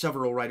when there are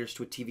several writers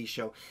to a TV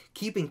show,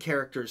 keeping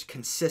characters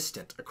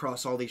consistent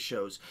across all these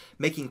shows,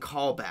 making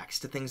callbacks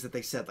to things that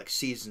they said like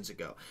seasons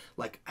ago,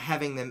 like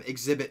having them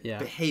exhibit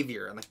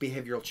behavior and like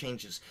behavioral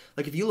changes.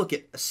 Like if you look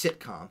at a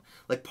sitcom,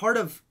 like part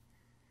of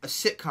a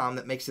sitcom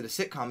that makes it a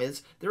sitcom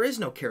is there is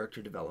no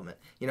character development.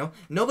 You know,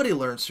 nobody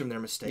learns from their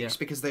mistakes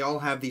because they all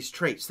have these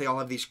traits. They all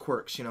have these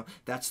quirks. You know,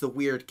 that's the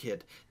weird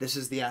kid. This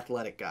is the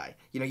athletic guy.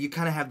 You know, you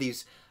kind of have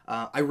these.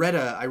 I read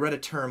a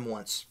term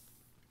once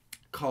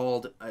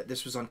called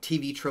this was on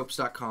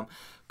TVTropes.com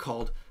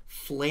called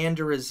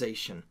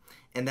Flanderization.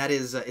 And that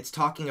is, it's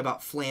talking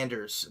about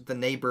Flanders, the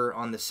neighbor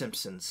on The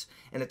Simpsons.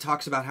 And it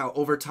talks about how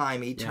over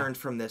time he turned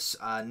from this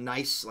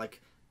nice,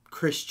 like,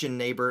 Christian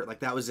neighbor,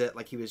 like that was it,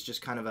 like he was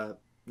just kind of a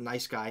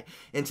nice guy,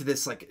 into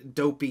this like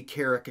dopey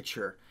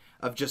caricature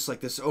of just like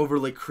this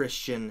overly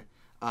Christian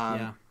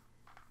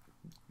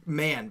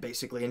man,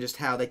 basically, and just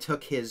how they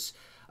took his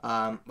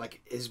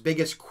like his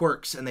biggest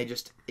quirks and they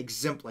just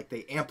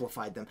they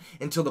amplified them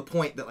until the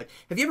point that, like,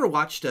 have you ever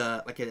watched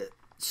a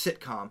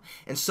sitcom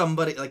and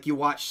somebody, like, you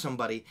watch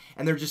somebody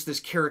and they're just this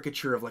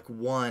caricature of like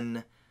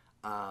one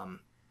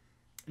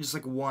just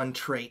like one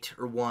trait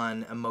or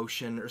one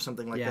emotion or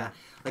something like that.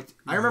 Like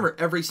I remember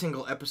every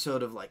single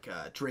episode of like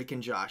Drake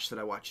and Josh that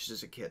I watched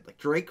as a kid. Like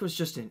Drake was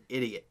just an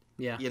idiot.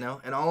 Yeah. You know,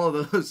 and all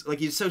of those, like,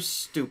 he's so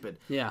stupid.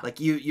 Yeah.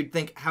 Like you'd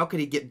think, how could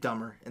he get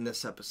dumber in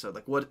this episode?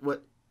 Like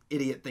what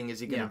idiot thing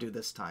is he gonna do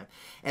this time?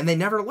 And they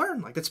never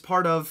learn. Like that's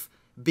part of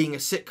being a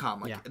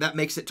sitcom. Like that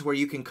makes it to where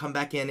you can come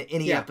back in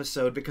any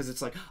episode because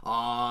it's like,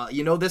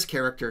 you know, this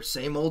character,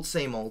 same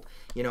old.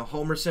 You know,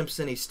 Homer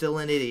Simpson, he's still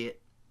an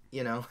idiot.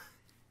 You know.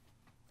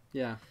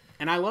 Yeah,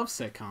 and I love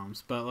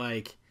sitcoms, but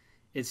like,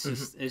 it's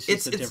just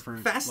it's a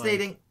different,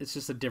 fascinating. Like, it's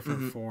just a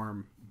different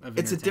form of.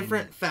 It's a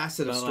different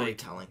facet of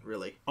storytelling, like,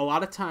 really. A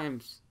lot of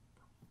times,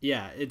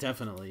 it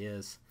definitely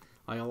is.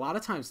 Like a lot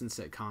of times in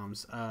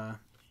sitcoms,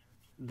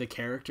 the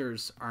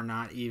characters are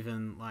not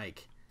even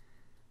like.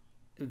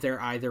 They're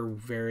either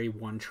very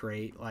one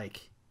trait,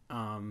 like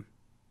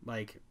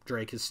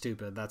Drake is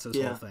stupid. That's his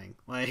whole thing.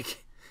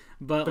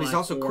 but he's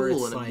also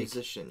cool and a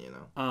musician, you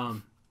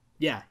know.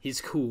 Yeah,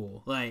 he's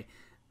cool. Like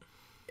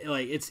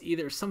it's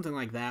either something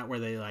like that where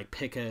they like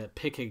pick a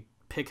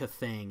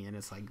thing, and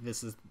it's like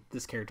this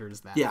character is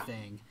that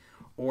thing,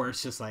 or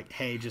it's just like,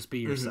 hey, just be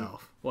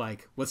yourself.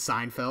 Like with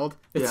Seinfeld,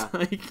 it's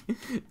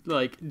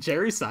like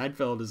Jerry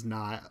Seinfeld is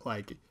not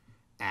like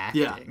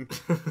acting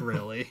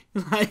really.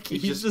 Like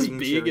he's just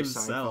being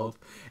himself,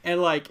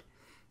 and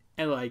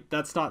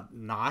that's not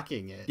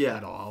knocking it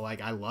at all.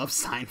 Like I love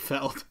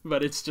Seinfeld,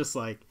 but it's just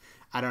like,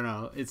 I don't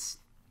know. It's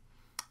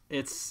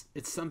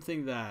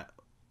something that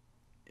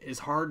is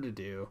hard to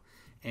do,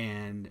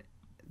 and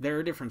there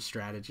are different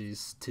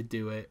strategies to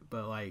do it.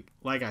 But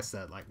like I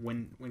said, like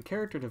when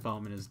character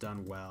development is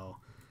done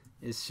well,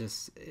 it's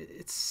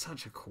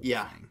such a cool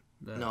thing.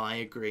 No, I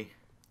agree.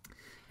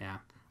 Yeah,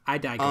 I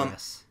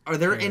digress. Are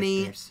there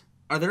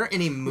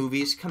any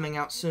movies coming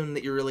out soon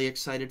that you're really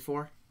excited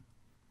for?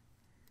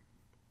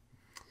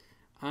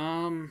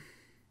 Oh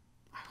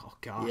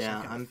gosh,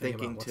 yeah, I'm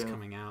thinking about what's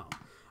coming out.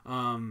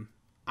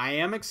 I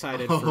am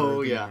excited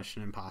for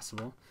Mission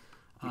Impossible.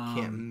 You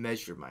can't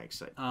measure my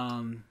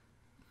excitement.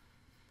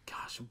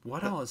 Gosh,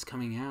 what all is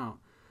coming out?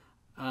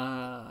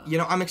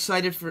 I'm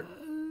excited for.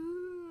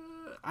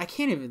 I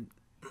can't even.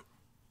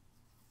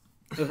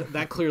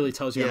 That clearly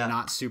tells you I'm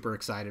not super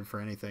excited for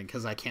anything,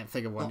 because I can't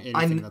think of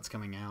anything that's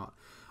coming out.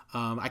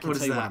 I can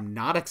tell you what I'm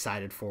not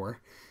excited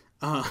for.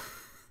 I'm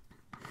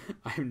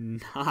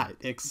not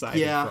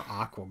excited for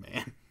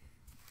Aquaman.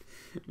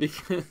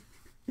 Because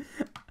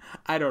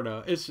I don't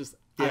know. It's just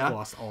I've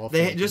lost all.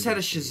 They just had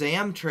a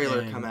Shazam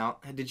trailer come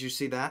out. Did you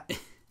see that?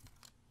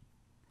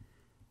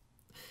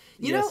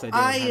 Yes,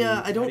 I did.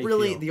 I don't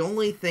really. The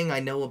only thing I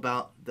know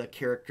about the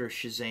character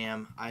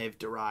Shazam I have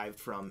derived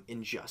from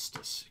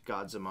Injustice: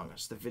 Gods Among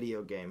Us, the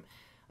video game.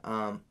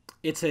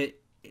 It's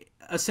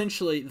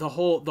essentially the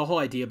whole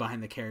idea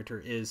behind the character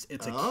is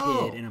it's a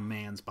kid in a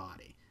man's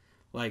body.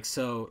 Like,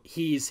 so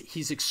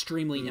he's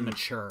extremely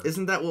immature.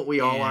 Isn't that what we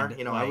all are?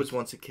 I was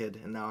once a kid,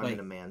 and now I'm in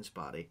a man's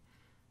body.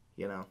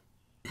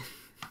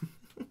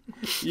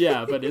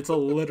 Yeah, but it's a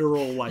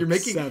literal you're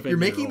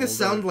making this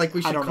sound like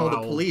we should call the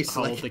police.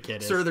 How old the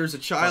kid is. Sir, there's a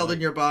child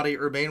in your body.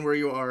 Remain where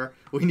you are.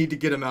 We need to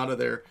get him out of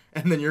there,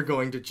 and then you're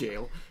going to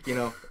jail.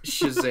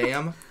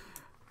 Shazam.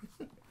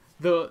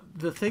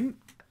 The thing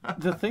that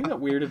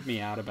weirded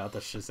me out about the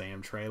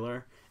Shazam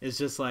trailer is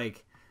just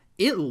like,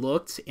 it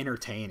looked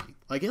entertaining.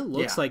 Like, it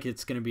looks like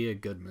it's going to be a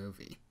good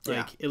movie.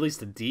 Like, at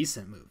least a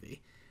decent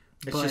movie.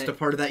 It's just a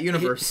part of that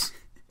universe.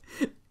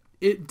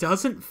 It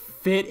doesn't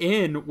fit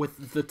in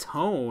with the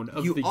tone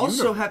of the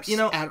universe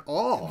at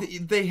all.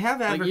 They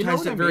have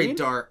advertised it very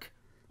dark.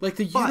 Like,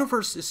 the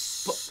universe is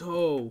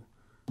so...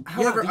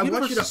 However, I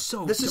want you to... This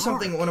dark. is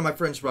something one of my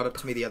friends brought up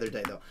to me the other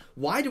day, though.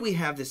 Why do we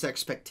have this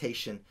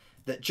expectation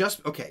that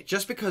just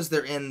because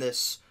they're in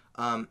this...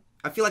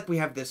 I feel like we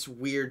have this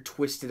weird,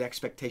 twisted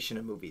expectation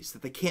of movies,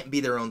 that they can't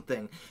be their own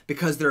thing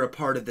because they're a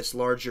part of this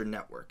larger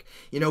network.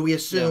 We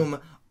assume,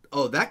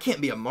 that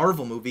can't be a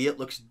Marvel movie. It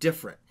looks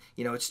different.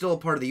 It's still a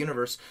part of the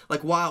universe.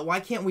 Like, why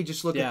can't we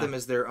just look at them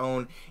as their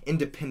own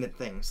independent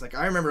things? Like,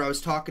 I remember I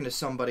was talking to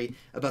somebody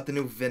about the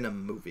new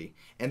Venom movie,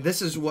 and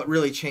this is what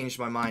really changed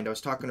my mind. I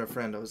was talking to a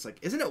friend. I was like,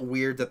 isn't it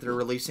weird that they're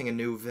releasing a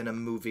new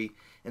Venom movie,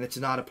 and it's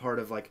not a part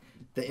of, like,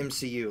 the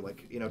MCU?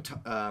 Like,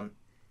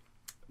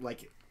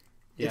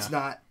 it's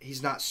not,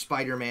 he's not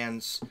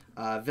Spider-Man's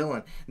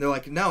villain. And they're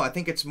like, no, I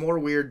think it's more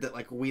weird that,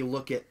 like, we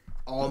look at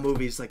all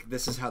movies like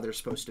this is how they're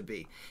supposed to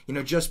be.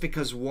 Just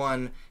because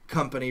one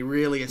company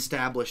really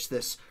established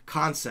this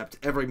concept,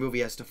 every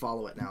movie has to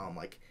follow it now. I'm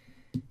like,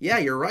 yeah,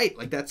 you're right.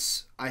 Like,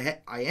 that's, I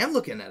am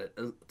looking at it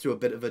through a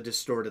bit of a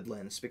distorted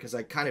lens, because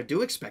I kind of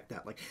do expect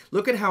that. Like,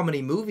 look at how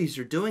many movies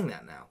are doing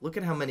that now. Look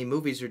at how many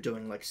movies are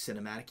doing, like,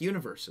 cinematic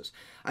universes.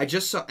 I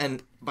just saw,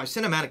 and by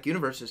cinematic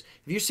universes,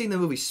 have you seen the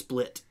movie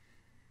Split?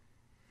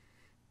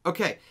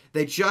 Okay,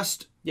 they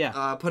just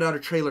put out a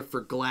trailer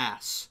for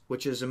Glass,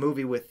 which is a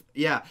movie with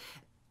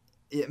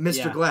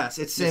Mr. Glass.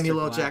 It's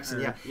Samuel L.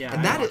 Jackson.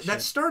 And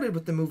that started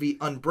with the movie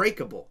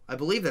Unbreakable. I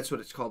believe that's what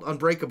it's called,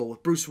 Unbreakable,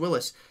 with Bruce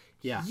Willis.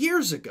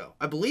 Years ago.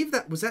 I believe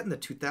was in the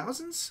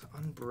 2000s.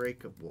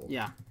 Unbreakable.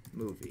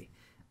 Movie.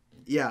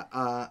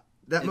 That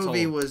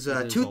movie was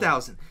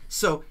 2000.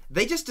 So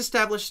they just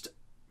established.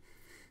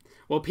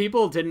 Well,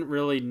 people didn't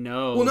really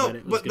know. Well, no, that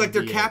it was but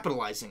they're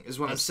capitalizing, is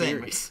what I'm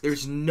saying. Like,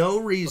 there's no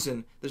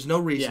reason.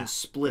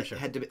 Split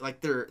had to be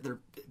like they're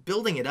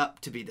building it up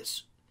to be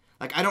this.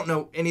 Like, I don't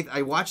know any.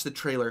 I watched the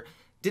trailer.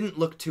 Didn't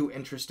look too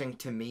interesting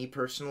to me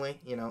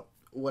personally.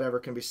 Whatever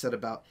can be said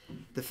about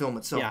the film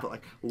itself, but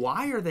like,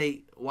 why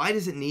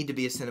does it need to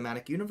be a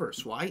cinematic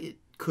universe? Why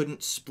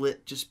couldn't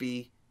Split just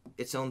be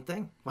its own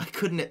thing? Why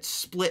couldn't it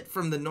split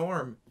from the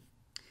norm?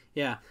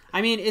 Yeah,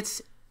 I mean,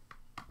 it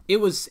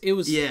was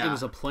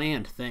a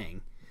planned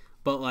thing,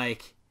 but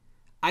like,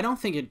 I don't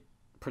think it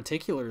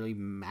particularly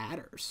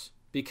matters,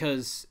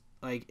 because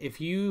like, if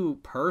you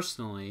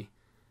personally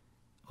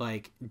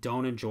like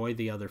don't enjoy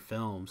the other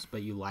films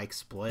but you like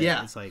Split,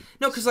 it's like,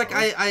 no, because like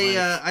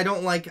I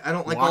don't like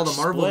all the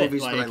Marvel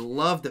movies, but I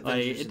love that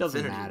Avengers it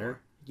doesn't Infinity matter War.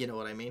 You know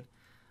what I mean?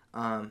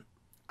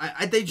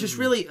 They just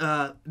really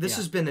this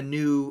has been a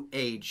new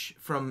age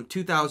from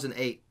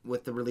 2008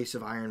 with the release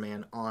of Iron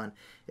Man on.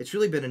 It's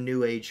really been a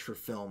new age for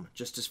film,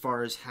 just as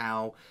far as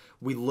how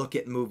we look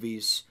at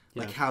movies,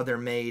 like how they're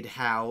made,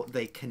 how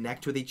they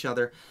connect with each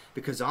other.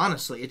 Because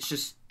honestly, it's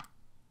just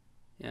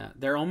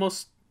they're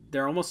almost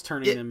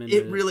turning them into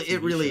it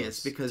really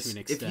is, because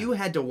if you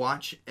had to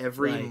watch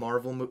every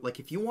Marvel movie, like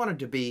if you wanted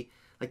to be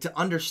like to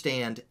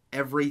understand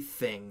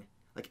everything,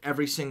 like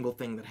every single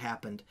thing that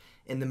happened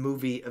in the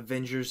movie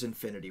Avengers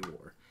Infinity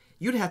War,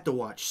 you'd have to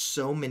watch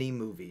so many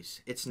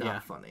movies. It's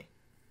not funny.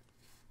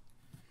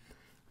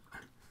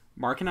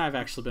 Mark and I have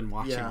actually been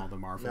watching all the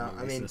Marvel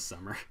movies this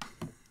summer.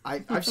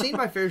 I've seen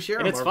my fair share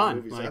of Marvel fun.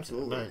 movies,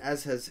 absolutely.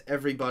 As has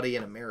everybody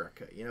in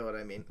America. You know what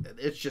I mean?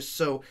 It's just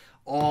so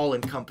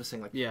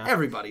all-encompassing. Like,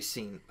 everybody's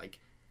seen, like,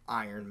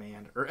 Iron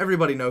Man. Or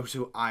everybody knows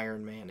who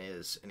Iron Man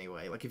is,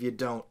 anyway. Like, if you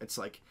don't, it's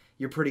like,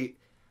 you're pretty...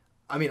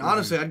 I mean,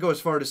 honestly, I'd go as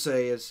far to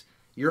say as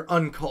you're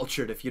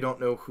uncultured if you don't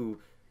know who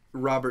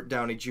Robert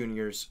Downey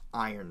Jr.'s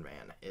Iron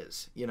Man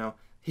is, you know?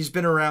 He's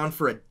been around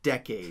for a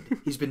decade.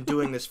 He's been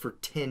doing this for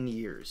 10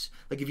 years.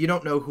 Like, if you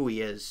don't know who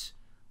he is,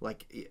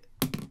 like,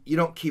 you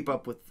don't keep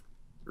up with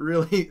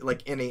really,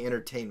 like, any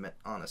entertainment,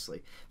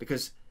 honestly.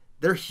 Because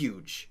they're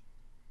huge.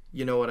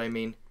 You know what I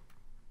mean?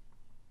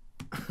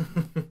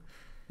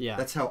 Yeah.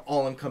 That's how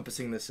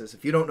all-encompassing this is.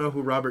 If you don't know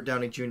who Robert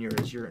Downey Jr.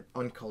 is, you're an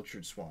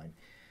uncultured swine.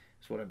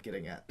 That's what I'm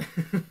getting at.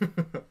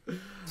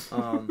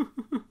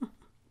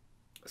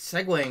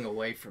 Segueing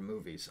away from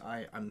movies,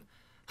 I'm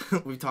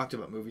we've talked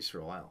about movies for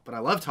a while, but I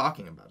love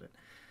talking about it.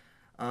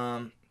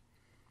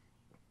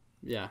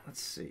 Yeah. Let's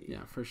see.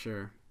 Yeah, for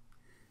sure.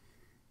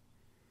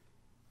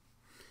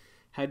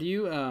 How do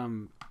you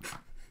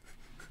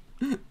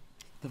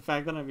the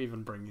fact that I'm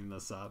even bringing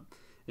this up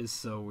is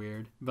so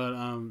weird. But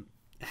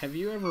have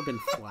you ever been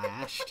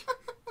flashed?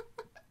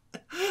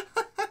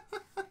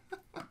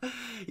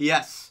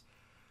 Yes.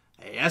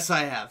 Yes,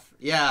 I have.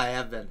 Yeah, I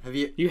have been. Have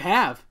you? You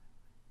have?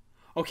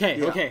 Okay,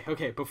 yeah.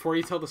 Okay. Before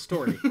you tell the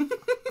story.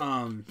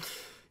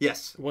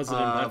 Yes. Was it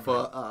in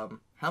Bedford?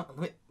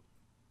 Wait.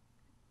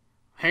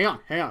 Hang on.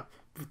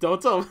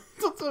 Don't tell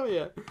me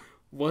yet.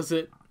 Was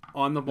it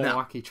on the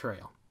Milwaukee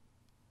Trail?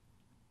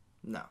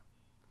 No.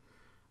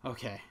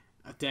 Okay.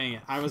 Dang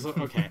it. I was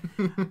okay.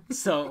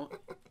 So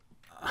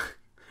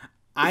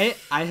I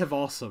have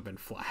also been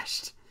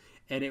flashed,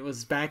 and it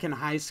was back in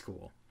high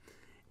school,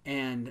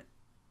 and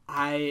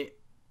I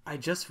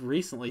just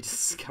recently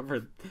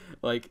discovered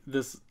like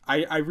this.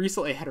 I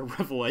recently had a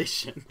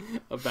revelation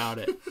about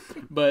it,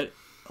 but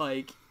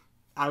like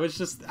I was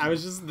just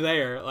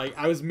there. Like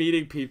I was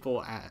meeting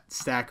people at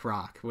Stack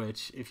Rock,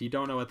 which if you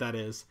don't know what that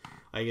is,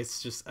 like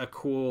it's just a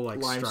cool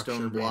like limestone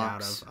structure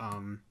blocks. made out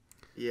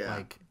of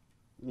like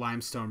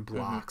limestone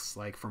blocks,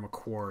 like from a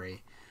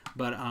quarry.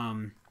 But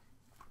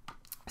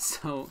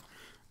so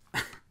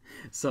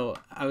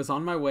I was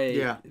on my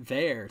way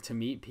there to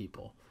meet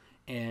people.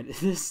 And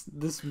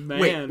this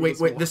man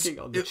was walking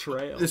on the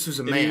trail. This was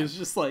a man. He was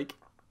just like...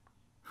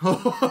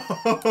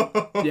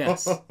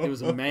 Yes, it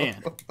was a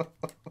man.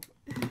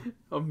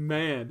 A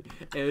man.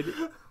 And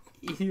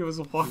he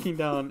was walking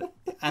down,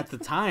 at the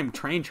time,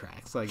 train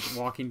tracks. Like,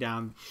 walking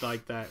down,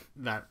 like, that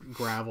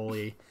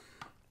gravelly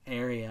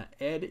area.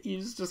 And he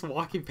was just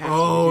walking past me.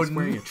 He was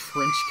wearing a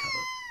trench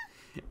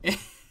coat.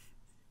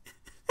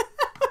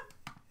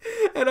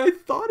 And I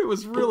thought it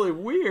was really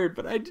weird,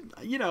 but I didn't,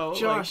 you know,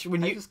 Josh,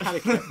 like, I just kind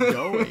of kept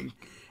going.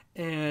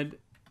 And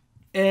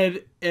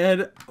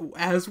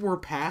as we're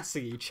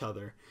passing each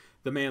other,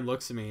 the man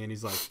looks at me and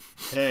he's like,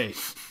 "Hey,"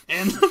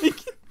 and like,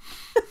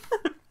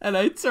 and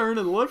I turn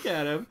and look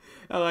at him,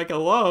 and I'm like,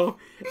 "Hello,"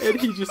 and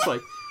he just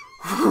like,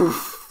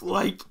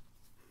 like,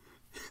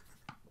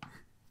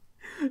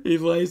 he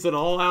lays it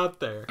all out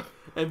there,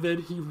 and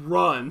then he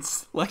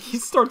runs, like he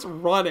starts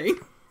running.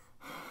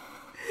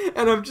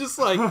 And I'm just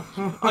like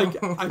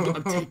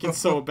I'm taken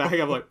so aback.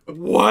 I'm like,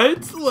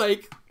 what?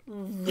 Like,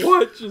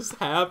 what just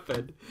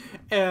happened?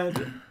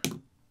 And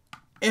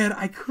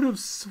I could have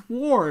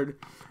sworn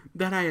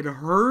that I had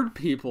heard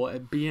people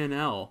at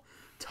B&L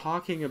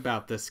talking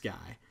about this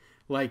guy,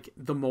 like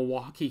the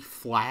Milwaukee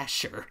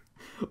Flasher.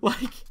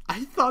 Like,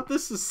 I thought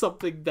this is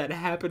something that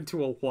happened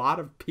to a lot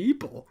of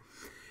people.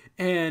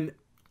 And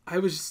I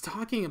was just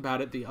talking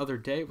about it the other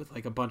day with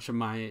like a bunch of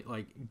my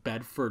like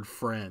Bedford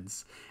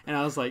friends, and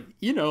I was like,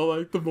 you know,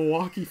 like the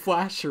Milwaukee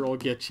Flasher will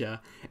get you,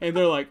 and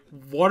they're like,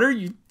 what are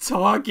you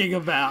talking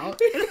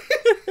about?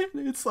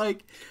 It's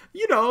like,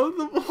 you know,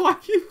 the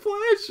Milwaukee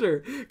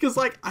Flasher, because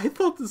like I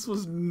thought this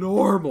was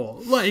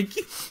normal, like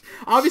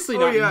obviously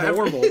not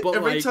normal, but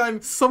every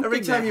time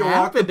you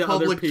walk the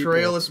public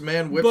trail, this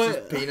man whips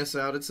his penis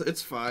out.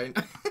 It's fine.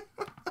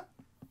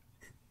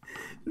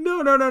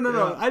 No.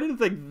 I didn't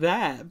think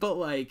that, but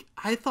like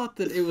I thought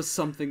that it was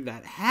something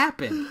that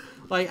happened.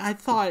 Like I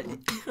thought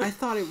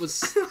it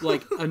was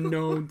like a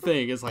known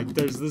thing. It's like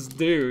there's this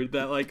dude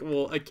that like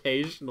will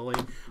occasionally,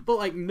 but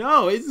like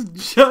no, it's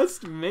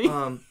just me.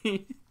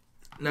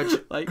 Now,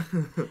 like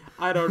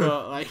I don't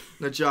know. Like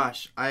now,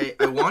 Josh, I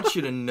want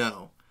you to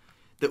know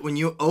that when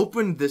you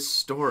opened this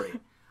story,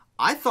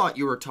 I thought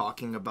you were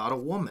talking about a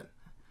woman.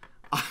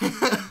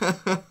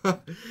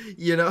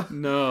 You know?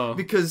 No.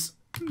 Because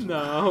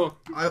no.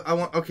 I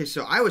want. Okay,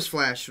 so I was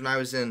flashed when I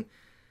was in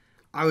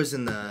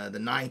the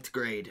 9th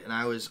grade, and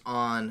I was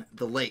on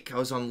the lake. I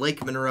was on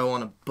Lake Monroe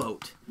on a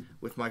boat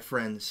with my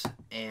friends,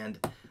 and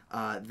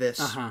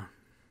this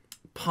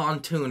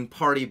pontoon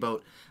party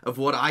boat of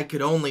what I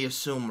could only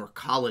assume were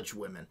college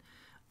women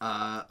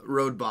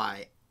rode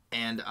by,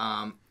 and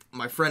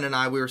my friend and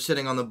I, we were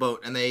sitting on the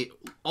boat, and they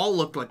all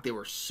looked like they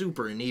were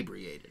super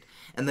inebriated,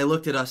 and they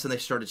looked at us and they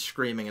started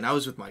screaming, and I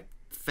was with my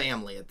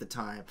family at the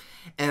time,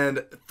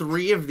 and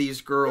 3 of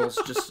these girls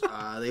just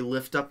they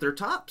lift up their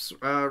tops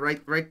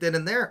right then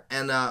and there,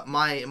 and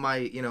my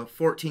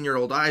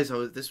 14-year-old eyes,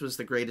 this was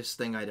the greatest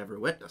thing I'd ever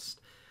witnessed.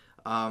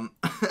 I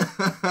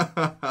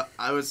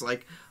was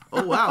like,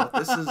 oh wow,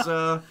 this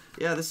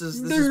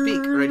is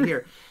peak right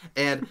here,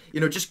 and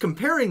just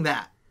comparing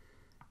that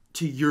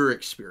to your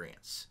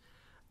experience,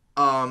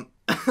 I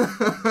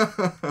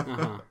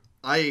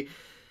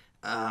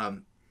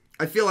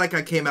feel like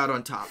I came out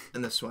on top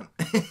in this one.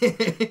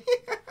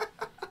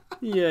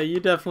 Yeah, you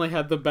definitely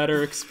had the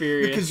better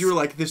experience. Because you were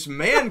like, this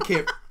man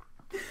can't...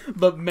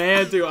 But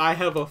man, do I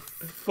have a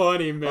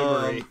funny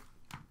memory.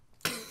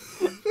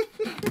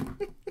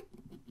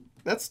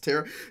 That's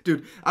terrible.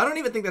 Dude, I don't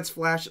even think that's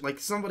flash... Like,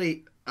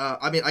 somebody...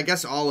 I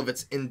guess all of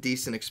it's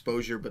indecent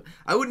exposure, but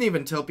I wouldn't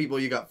even tell people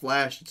you got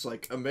flashed. It's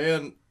like, a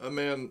man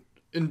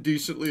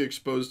indecently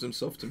exposed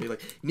himself to me.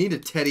 Like, you need a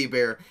teddy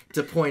bear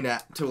to point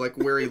at to like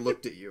where he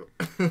looked at you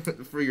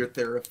for your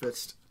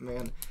therapist.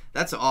 Man,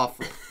 that's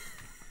awful.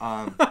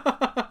 Oh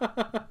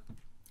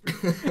my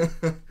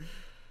goodness.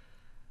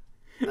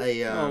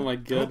 I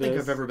don't think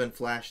I've ever been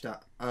flashed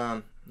out.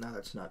 No,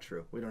 that's not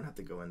true. We don't have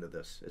to go into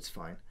this. It's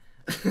fine.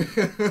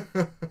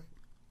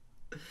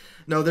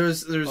 No,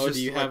 there's just.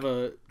 Do you have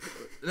a?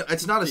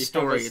 It's not a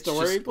story. It's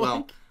just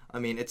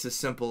it's as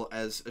simple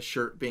as a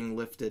shirt being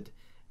lifted.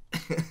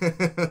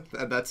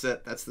 That's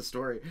it. That's the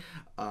story.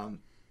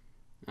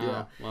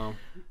 Yeah. Well.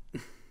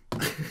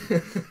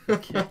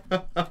 Okay.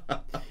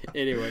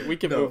 Anyway, we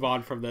can move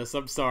on from this.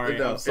 I'm sorry.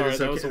 No, I'm sorry.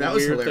 That was a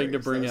weird thing to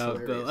bring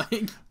up. But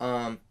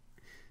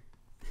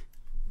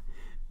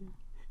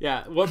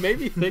yeah. What made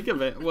me think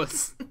of it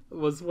was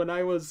when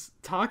I was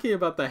talking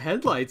about the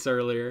headlights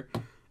earlier.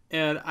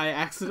 And I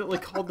accidentally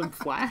called them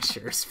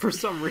flashers for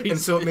some reason. And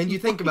so it made you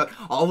think about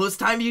all those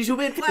times you've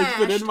been flashed. It's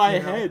been in my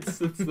head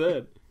since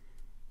then.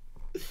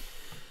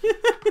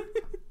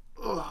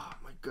 Oh,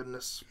 my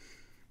goodness.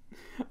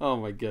 Oh,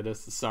 my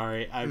goodness.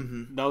 Sorry.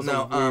 That was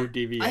a weird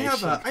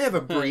deviation. I have a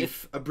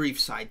brief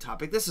side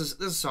topic. This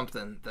is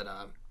something that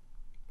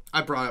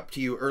I brought up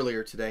to you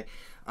earlier today.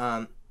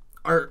 Our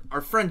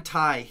friend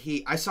Ty,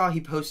 I saw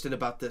he posted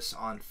about this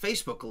on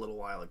Facebook a little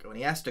while ago, and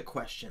he asked a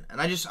question, and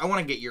I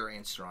want to get your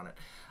answer on it.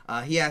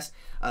 He asked,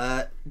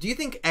 do you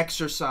think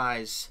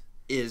exercise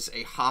is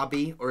a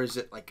hobby, or is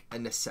it like a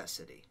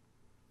necessity?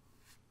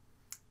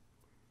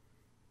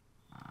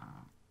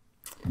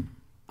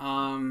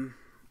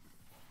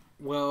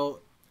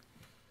 Well,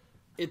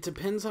 it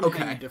depends on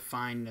how you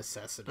define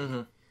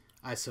necessity,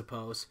 I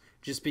suppose.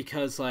 Just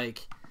because,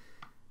 like,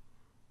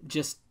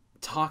 just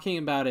talking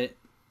about it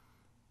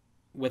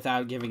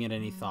without giving it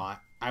any thought,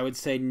 I would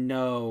say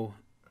no.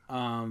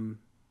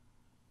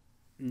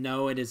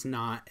 No, it is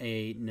not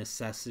a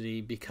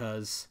necessity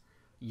because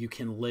you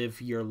can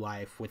live your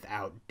life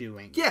without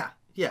doing it.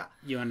 Yeah.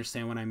 You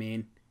understand what I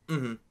mean?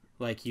 Mm-hmm.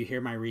 Like, you hear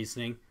my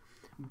reasoning.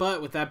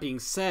 But with that being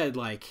said,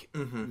 like,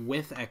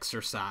 with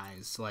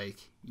exercise,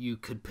 like, you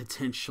could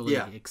potentially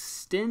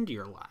extend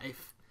your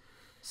life.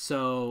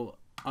 So,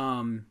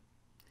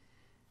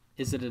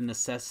 is it a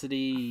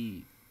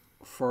necessity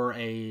for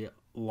a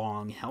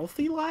long,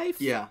 healthy life?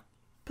 Yeah.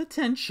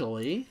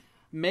 Potentially.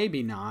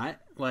 Maybe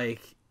not.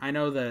 Like, I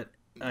know that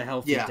a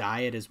healthy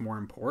diet is more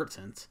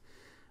important.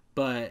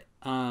 But,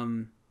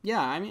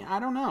 yeah, I mean, I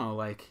don't know.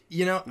 Like,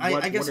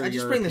 I guess I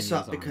just bring this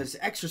up because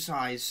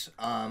exercise,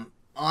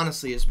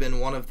 honestly, has been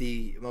one of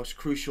the most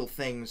crucial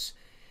things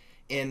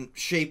in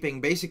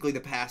shaping basically the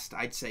past,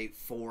 I'd say,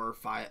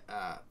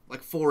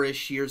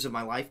 4-ish years of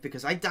my life,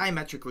 because I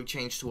diametrically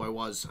changed who I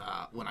was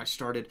when I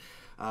started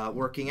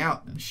working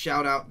out.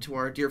 Shout out to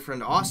our dear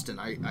friend Austin.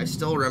 I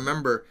still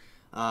remember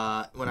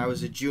when I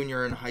was a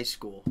junior in high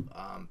school.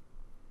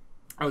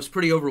 I was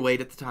pretty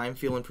overweight at the time,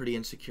 feeling pretty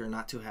insecure,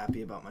 not too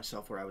happy about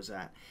myself where I was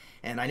at.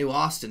 And I knew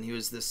Austin. He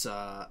was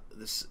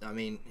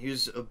he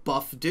was a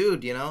buff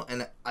dude,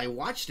 and I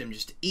watched him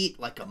just eat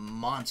like a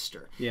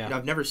monster. Yeah.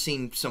 I've never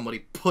seen somebody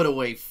put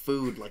away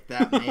food like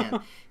that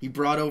man. He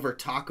brought over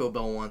Taco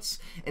Bell once,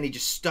 and he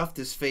just stuffed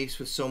his face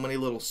with so many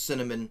little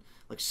cinnamon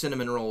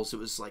rolls. It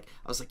was like,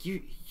 I was like,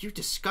 you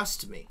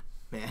disgust me,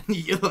 man.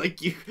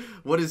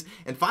 What is?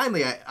 And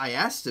finally, I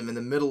asked him in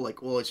the middle,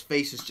 like, well, his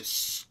face is just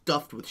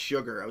stuffed with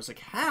sugar. I was like,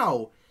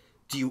 how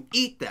do you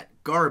eat that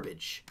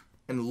garbage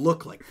and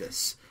look like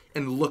this?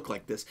 And look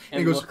like this, and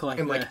he goes, like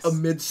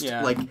amidst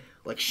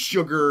like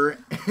sugar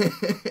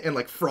and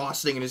like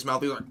frosting in his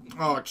mouth, he's like,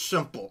 oh, it's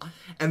simple.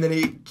 And then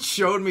he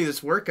showed me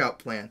this workout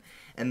plan,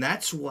 And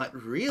that's what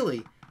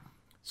really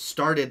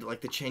started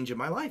like the change in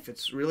my life.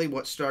 It's really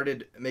what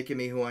started making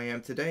me who I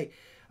am today.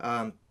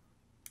 I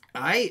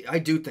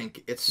do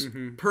think it's,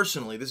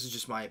 personally, this is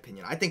just my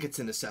opinion, I think it's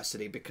a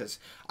necessity because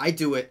I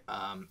do it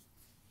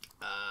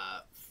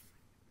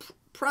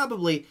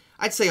probably,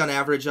 I'd say on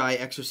average I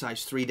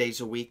exercise 3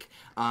 days a week.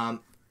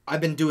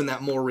 I've been doing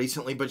that more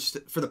recently, but just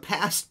for the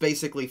past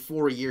basically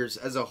 4 years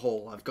as a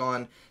whole, I've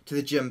gone to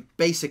the gym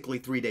basically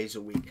 3 days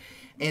a week.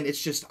 And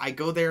it's just, I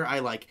go there,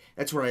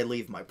 that's where I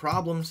leave my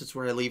problems, it's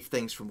where I leave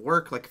things from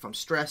work, like if I'm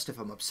stressed, if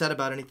I'm upset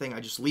about anything,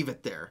 I just leave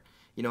it there.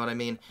 You know what I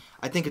mean?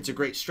 I think it's a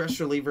great stress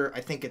reliever.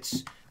 I think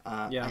it's,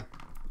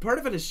 part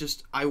of it is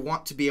just, I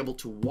want to be able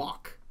to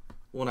walk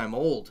when I'm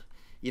old.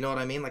 You know what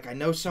I mean? Like, I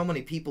know so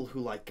many people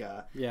who,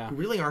 who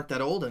really aren't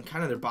that old and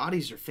kind of their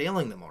bodies are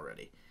failing them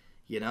already.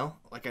 You know?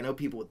 Like, I know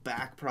people with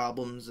back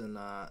problems and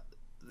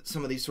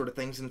some of these sort of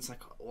things, and it's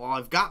like, well,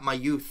 I've got my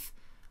youth.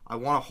 I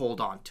want to hold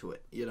on to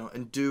it, you know,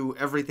 and do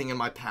everything in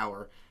my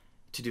power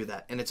to do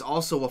that. And it's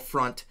also a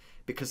front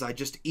because I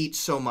just eat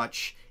so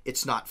much,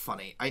 it's not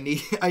funny. I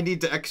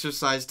need to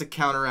exercise to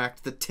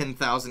counteract the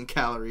 10,000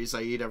 calories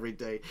I eat every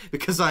day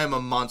because I am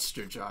a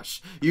monster,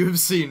 Josh. You have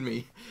seen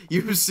me.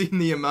 You have seen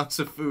the amounts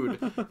of food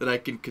that I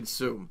can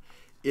consume.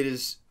 It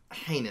is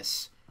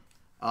heinous.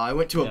 I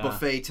went to a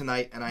buffet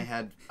tonight and I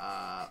had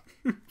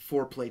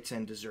 4 plates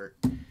and dessert.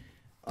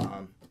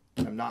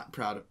 I'm not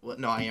proud of... Well,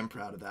 no, I am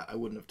proud of that. I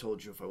wouldn't have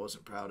told you if I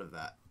wasn't proud of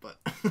that, but...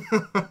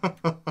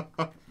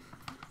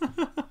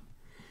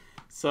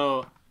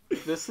 So,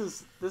 this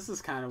is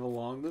kind of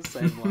along the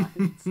same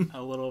lines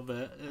a little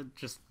bit.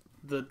 Just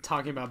the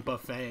talking about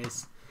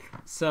buffets.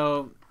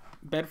 So,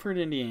 Bedford,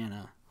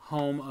 Indiana,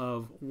 home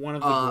of one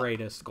of the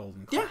greatest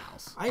Golden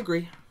Corrals. Yeah, I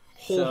agree.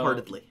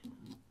 Wholeheartedly.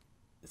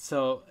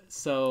 So,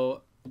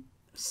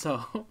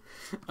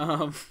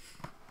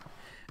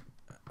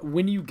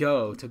 when you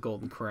go to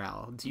Golden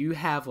Corral, do you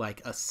have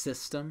like a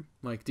system?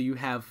 Like, do you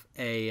have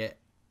a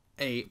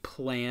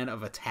plan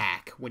of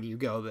attack when you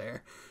go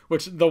there?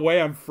 Which, the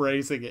way I'm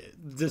phrasing it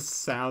just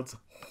sounds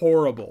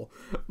horrible,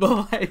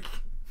 but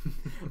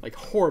like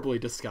horribly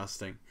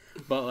disgusting.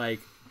 But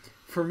like,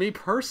 for me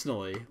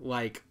personally,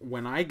 like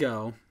when I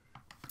go,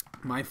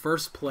 my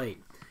first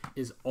plate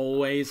is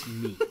always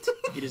meat.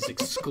 It is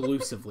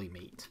exclusively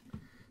meat.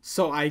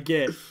 So I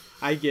get.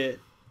 Oh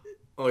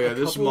yeah,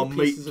 this is my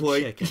meat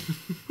plate. Chicken.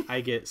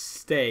 I get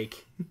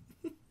steak.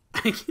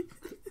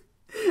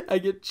 I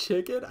get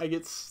chicken. I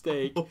get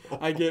steak.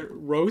 I get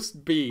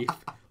roast beef,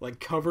 like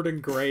covered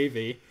in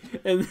gravy,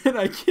 and then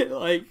I get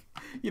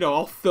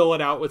I'll fill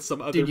it out with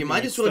some other. Dude, you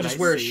might as well just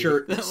wear a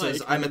shirt that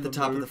says "I'm at the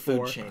top of the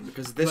food chain"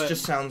 because this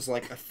just sounds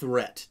like a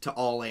threat to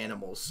all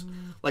animals.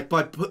 Like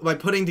by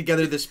putting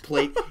together this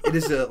plate, it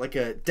is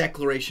a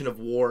declaration of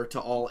war to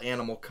all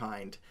animal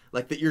kind.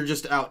 Like that you're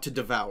just out to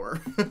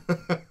devour.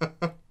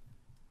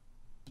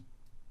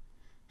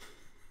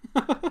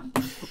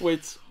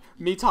 Which,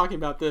 me talking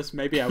about this,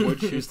 maybe I would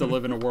choose to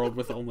live in a world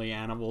with only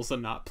animals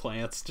and not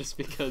plants, just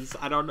because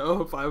I don't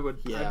know if I would.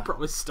 Yeah. I'd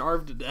probably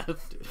starve to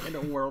death in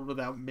a world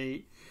without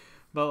meat.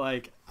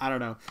 But I don't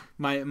know.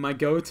 My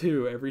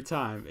go-to every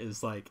time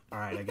is all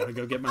right, I gotta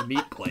go get my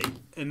meat plate,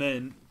 and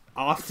then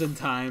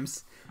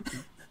oftentimes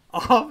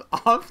over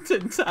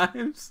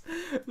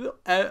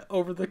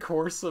the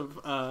course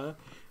of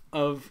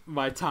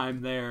my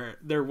time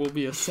there will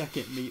be a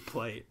second meat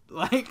plate.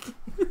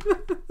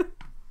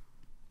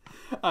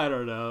 I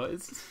don't know.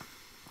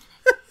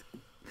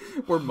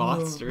 We're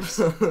monsters.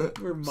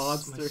 We're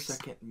monsters. My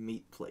second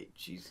meat plate.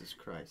 Jesus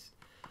Christ.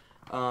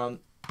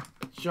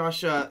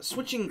 Josh,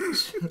 switching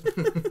gears.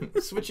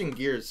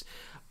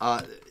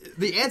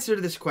 The answer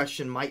to this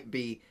question might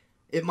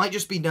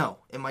just be no.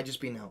 It might just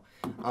be no.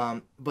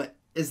 But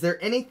is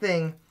there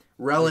anything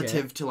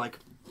relative to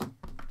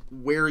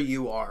where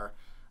you are,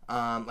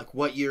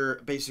 what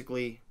you're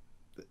basically?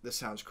 This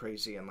sounds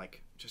crazy and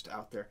just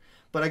out there.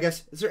 But I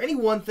guess, is there any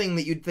one thing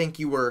that you'd think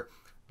you were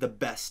the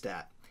best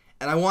at?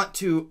 And I want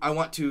to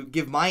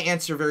give my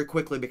answer very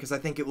quickly because I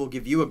think it will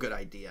give you a good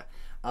idea.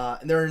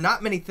 And there are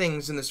not many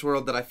things in this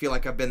world that I feel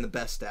like I've been the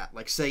best at,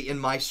 like say in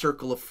my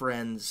circle of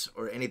friends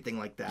or anything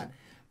like that.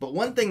 But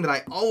one thing that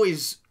I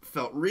always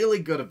felt really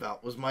good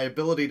about was my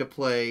ability to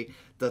play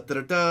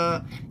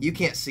you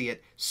can't see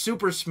it,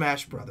 Super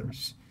Smash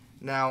Brothers.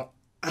 Now,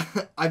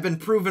 I've been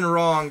proven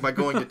wrong by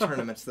going to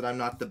tournaments that I'm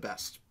not the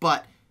best,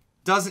 but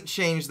doesn't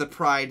change the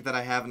pride that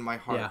I have in my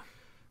heart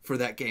for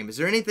that game. Is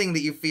there anything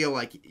that you feel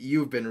like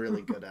you've been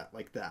really good at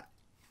like that?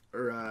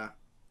 Or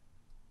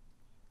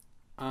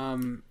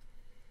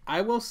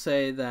I will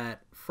say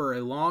that for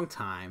a long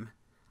time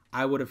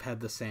I would have had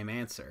the same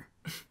answer.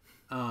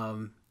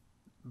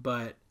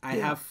 But I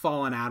have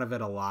fallen out of it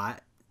a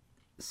lot.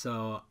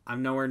 So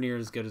I'm nowhere near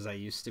as good as I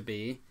used to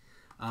be.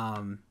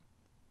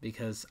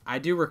 Because I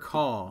do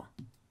recall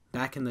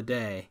back in the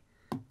day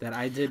that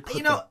I did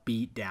put the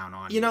beat down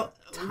on you.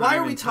 Why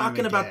are we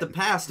talking about the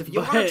past? If you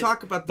want to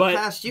talk about the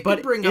past, you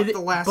can bring up the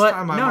last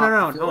time I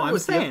mocked No, I'm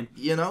saying,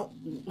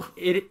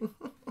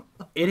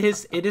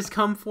 it has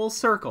come full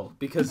circle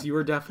because you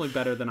were definitely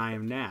better than I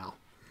am now.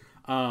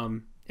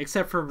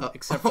 Except for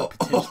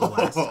potential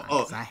last time,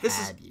 because I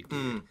had you,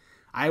 dude.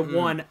 I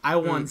won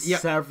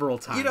several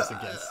times against you.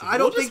 I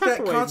don't think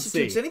that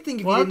constitutes anything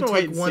if you didn't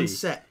take one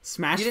set.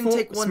 Smash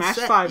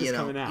 5 is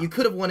coming out. You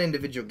could have won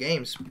individual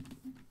games.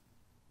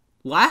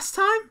 Last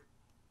time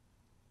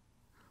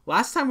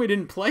we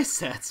didn't play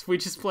sets. We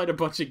just played a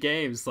bunch of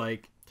games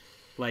like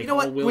you know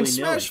what? When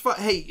Smash 5,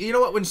 hey, you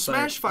know what? When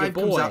Smash 5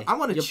 comes out, I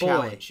want to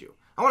challenge you.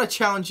 I want to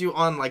challenge you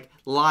on like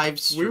live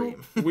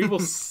stream. We will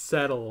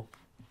settle.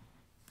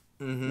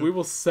 We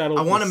will settle.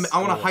 I want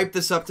to hype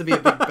this up to be a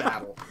big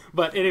battle.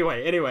 But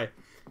anyway,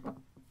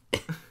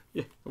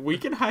 we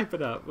can hype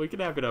it up.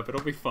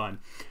 It'll be fun.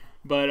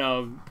 But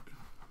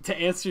to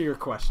answer your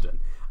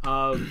question,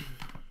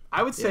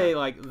 I would say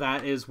like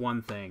that is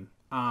one thing.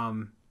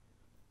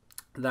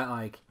 That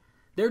like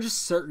there are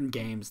just certain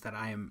games that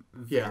I am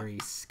very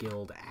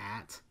skilled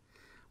at.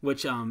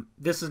 Which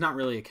this is not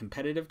really a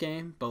competitive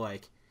game, but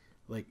like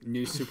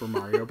New Super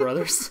Mario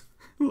Brothers.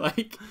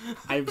 Like,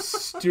 I'm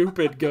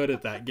stupid good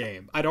at that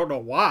game. I don't know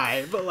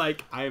why, but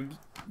like I'm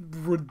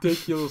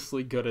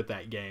ridiculously good at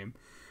that game.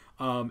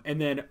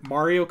 And then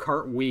Mario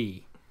Kart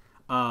Wii.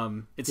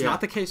 It's not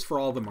the case for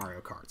all the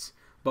Mario Karts,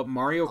 but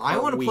Mario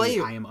Kart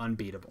Wii, I am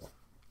unbeatable.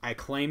 I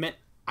claim it.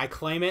 No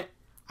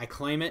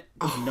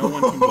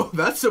one can beat me.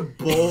 That's a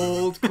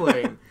bold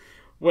claim.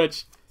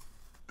 Which,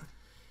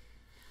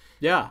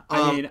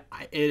 I mean,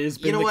 it has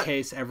been the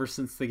case ever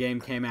since the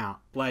game came out.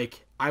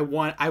 Like, I've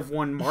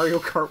won Mario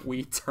Kart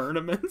Wii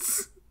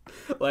tournaments.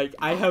 Like,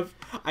 I have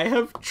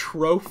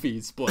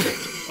trophies, Blake,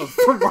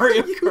 for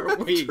Mario Kart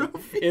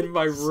Wii in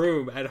my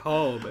room at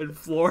home in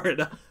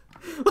Florida.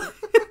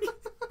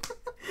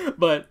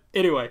 But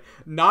anyway,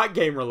 not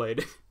game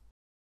related.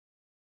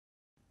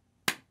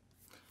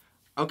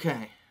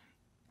 Okay,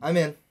 I'm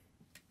in.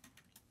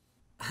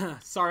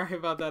 Sorry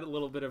about that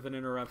little bit of an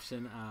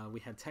interruption. We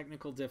had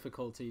technical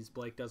difficulties.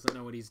 Blake doesn't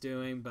know what he's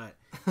doing, but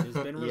it's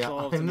been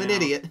resolved. I'm an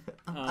idiot.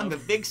 I'm a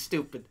big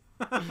stupid.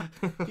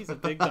 He's a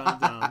big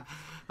dumb.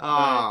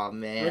 Oh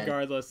man.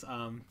 Regardless,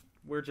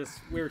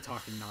 we were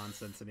talking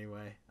nonsense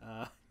anyway.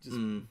 Just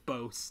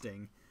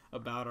boasting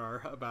about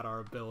our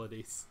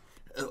abilities.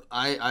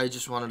 I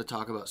just wanted to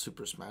talk about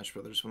Super Smash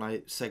Brothers when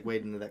I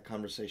segued into that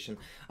conversation.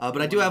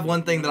 But I do have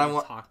one thing that I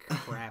want. Talk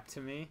crap to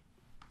me.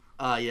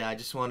 I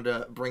just wanted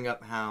to bring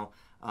up how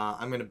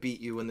I'm going to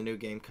beat you when the new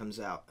game comes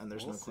out, and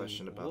there's no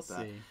question about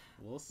that.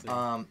 We'll see.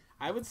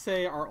 I would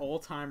say our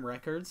all-time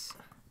records,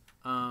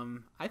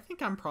 I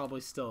think I'm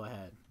probably still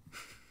ahead.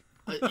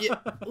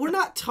 We're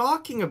not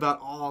talking about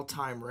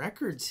all-time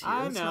records here. I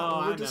know, That's not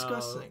what we're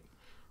discussing.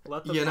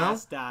 Let the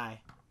past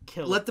die.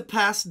 Let the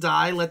past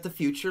die. Let the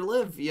future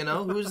live. You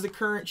know, who's the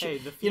current? Hey,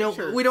 the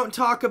future, we don't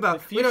talk about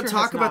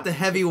the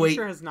heavyweight. The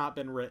future has not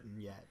been written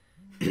yet.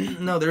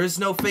 No, there is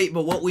no fate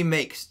but what we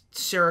make.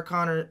 Sarah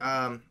Connor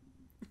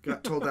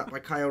got told that by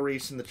Kyle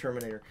Reese in The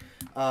Terminator.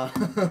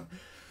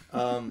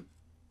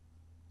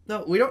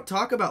 No, we don't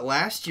talk about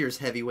last year's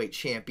heavyweight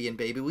champion,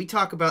 baby. We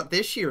talk about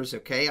this year's,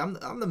 okay?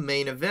 I'm the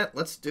main event.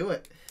 Let's do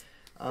it.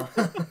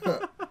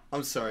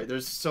 I'm sorry.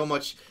 There's so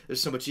much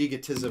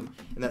egotism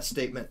in that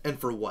statement. And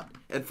for what?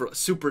 And for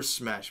Super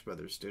Smash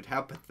Brothers, dude.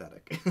 How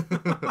pathetic.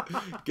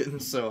 Getting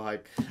so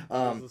hyped.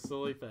 It's a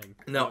silly thing.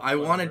 No, I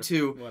wanted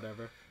to...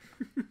 Whatever.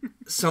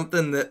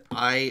 Something that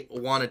I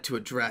wanted to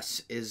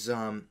address is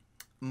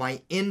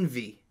my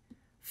envy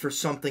for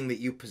something that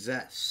you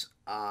possess.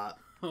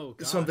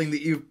 Something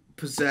that you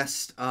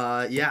possessed.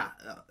 I'm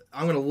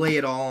going to lay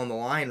it all on the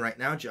line right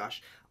now,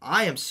 Josh.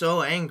 I am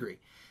so angry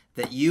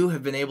that you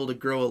have been able to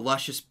grow a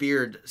luscious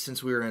beard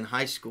since we were in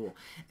high school,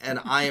 and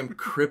I am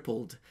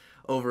crippled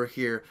over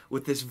here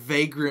with this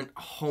vagrant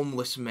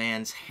homeless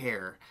man's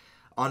hair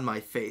on my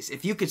face.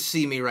 If you could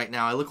see me right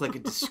now, I look like a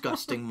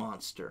disgusting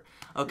monster.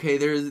 Okay,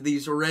 there's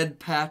these red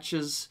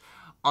patches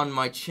on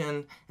my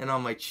chin and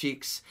on my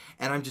cheeks,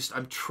 and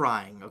I'm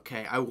trying,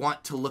 okay? I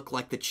want to look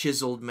like the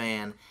chiseled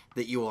man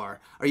that you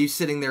are. Are you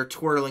sitting there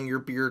twirling your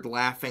beard,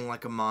 laughing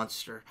like a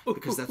monster?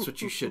 Because that's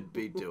what you should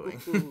be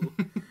doing.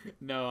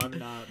 No, I'm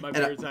not. My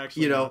beard's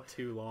actually not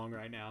too long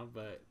right now,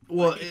 but...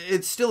 Well,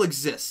 it still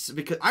exists,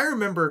 because I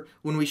remember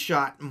when we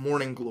shot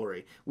Morning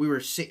Glory,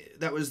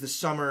 that was the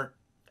summer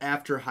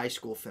after high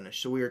school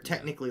finished, so we were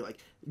technically like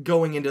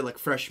going into like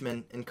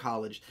freshmen in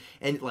college,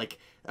 and like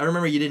I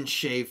remember you didn't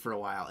shave for a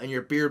while and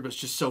your beard was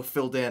just so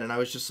filled in, and I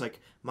was just like,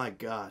 my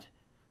god,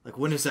 like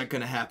when is that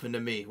gonna happen to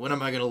me? When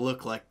am I gonna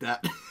look like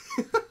that?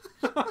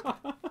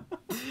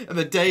 And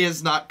the day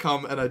has not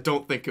come, and I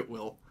don't think it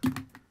will.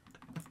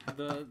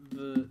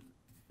 The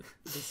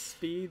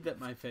speed that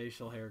my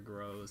facial hair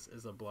grows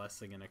is a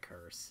blessing and a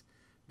curse,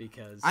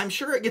 because I'm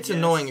sure it gets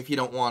annoying if you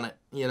don't want it,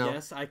 you know.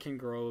 Yes, I can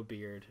grow a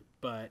beard,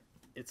 but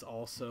it's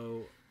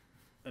also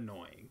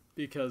annoying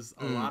because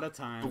a lot of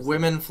times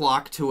women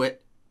flock to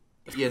it.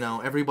 You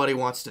know, everybody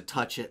wants to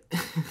touch it.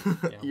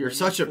 You're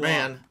such a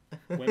man.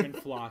 Women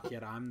flock,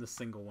 yet I'm the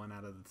single one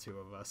out of the two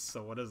of us.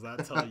 So what does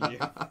that tell you?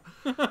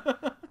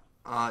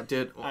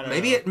 Dude,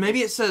 maybe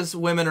it says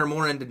women are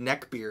more into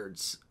neck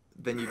beards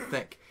than you'd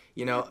think.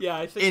 You know, yeah,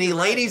 I think any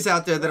ladies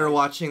out there that are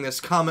watching this,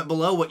 comment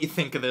below what you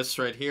think of this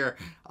right here.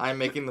 I'm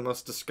making the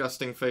most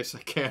disgusting face I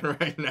can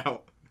right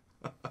now.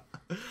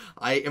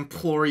 I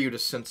implore you to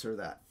censor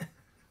that.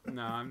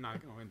 No, I'm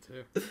not going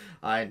to.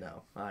 I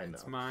know.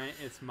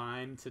 It's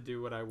mine to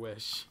do what I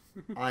wish.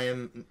 I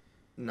am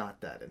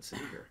not that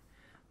insecure.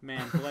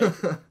 Man, like,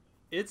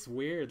 it's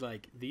weird.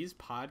 Like, these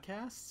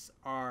podcasts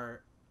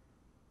are...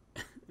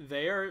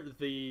 they're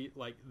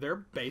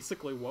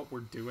basically what we're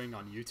doing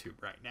on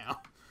YouTube right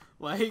now.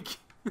 Like,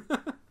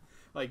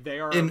 like they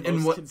are our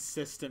most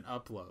consistent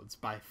uploads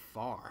by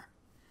far.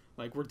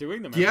 Like, we're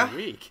doing them every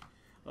week.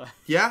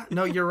 Yeah,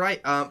 no, you're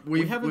right.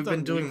 We've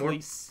been doing more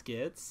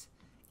skits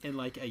in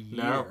like a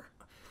year. No.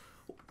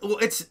 Well,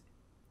 it's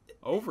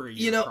over a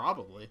year,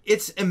 probably.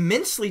 It's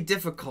immensely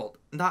difficult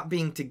not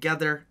being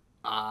together,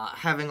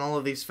 having all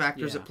of these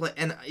factors at play,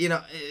 and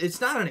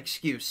it's not an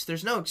excuse.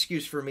 There's no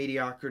excuse for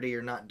mediocrity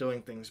or not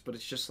doing things, but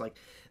it's just like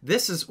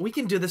we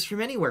can do this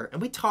from anywhere,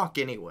 and we talk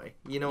anyway.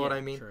 You know what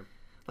I mean? True.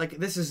 Like,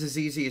 this is as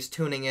easy as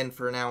tuning in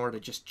for an hour to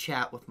just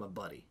chat with my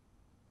buddy.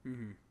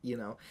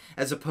 Mm-hmm.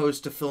 As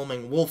opposed to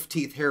filming Wolf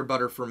Teeth Hair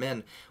Butter for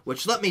Men,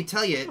 which, let me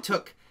tell you, it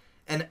took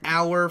an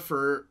hour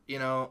for,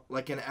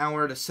 like an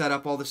hour to set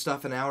up all the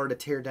stuff, an hour to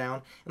tear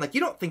down. And, like,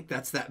 you don't think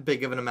that's that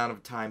big of an amount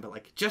of time, but,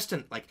 like, just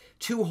in, like,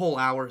 2 whole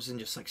hours and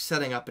just, like,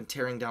 setting up and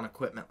tearing down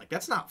equipment, like,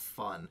 that's not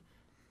fun.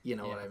 You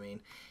know what I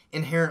mean?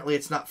 Inherently,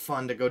 it's not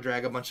fun to go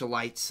drag a bunch of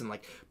lights and,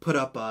 like, put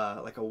up,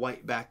 like, a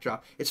white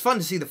backdrop. It's fun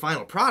to see the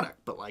final product,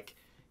 but, like,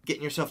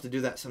 getting yourself to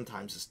do that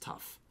sometimes is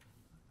tough.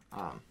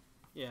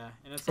 Yeah,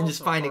 and it's and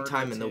just finding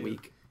time in the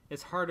week.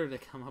 It's harder to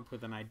come up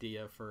with an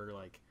idea for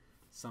like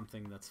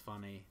something that's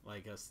funny,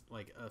 like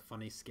a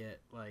funny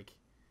skit, like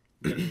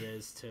than it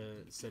is to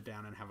sit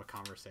down and have a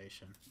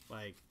conversation.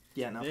 Like,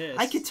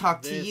 I could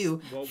talk to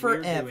you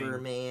forever,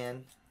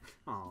 man.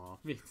 Aw,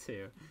 me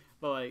too.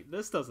 But like,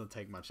 this doesn't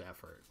take much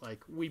effort.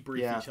 Like, we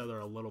brief each other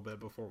a little bit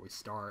before we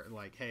start.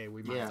 Like, hey,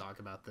 we might talk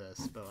about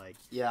this, but like,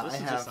 this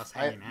is just us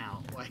hanging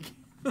out. Like.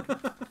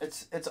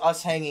 It's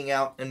us hanging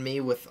out and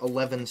me with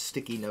 11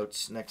 sticky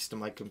notes next to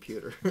my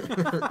computer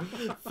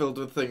filled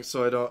with things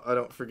so I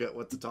don't forget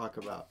what to talk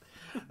about.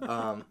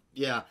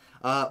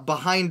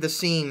 Behind the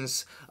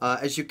scenes,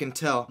 as you can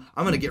tell,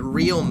 I'm gonna get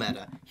real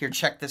meta. Here,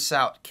 check this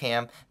out,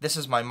 Cam. This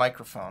is my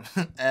microphone,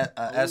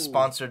 as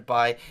sponsored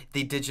by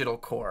the Digital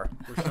Core.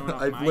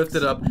 I've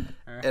lifted up,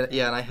 and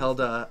I held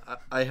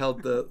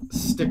the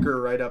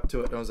sticker right up to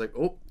it, and I was like,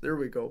 oh, there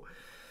we go.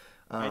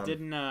 I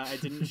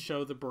didn't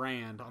show the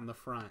brand on the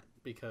front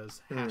because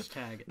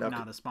hashtag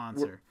not a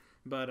sponsor.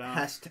 But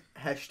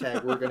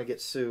hashtag we're gonna get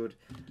sued.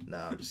 No,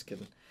 I'm just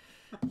kidding.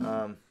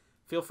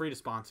 Feel free to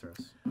sponsor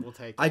us. We'll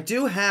take it. I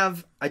do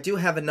have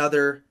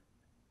another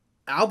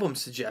album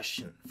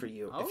suggestion for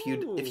you.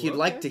 If you'd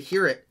like to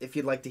hear it.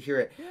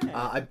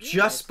 I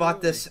just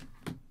bought this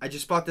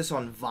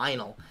on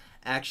vinyl.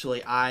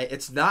 Actually,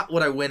 it's not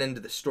what I went into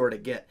the store to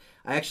get.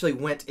 I actually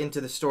went into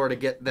the store to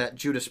get that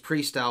Judas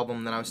Priest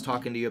album that I was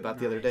talking to you about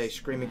the other day,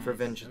 Screaming for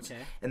Vengeance.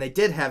 Okay. And they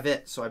did have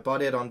it, so I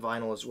bought it on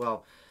vinyl as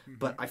well. Mm-hmm.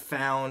 But I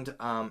found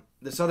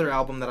this other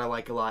album that I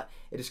like a lot.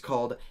 It is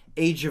called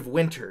Age of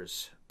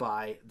Winters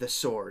by The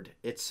Sword.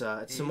 It's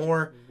some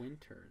more...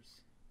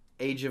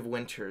 Age of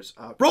Winters.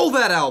 Roll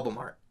that album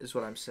art, is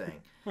what I'm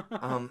saying.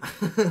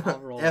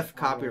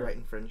 Copyright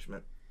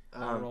infringement.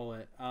 I'll roll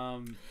it.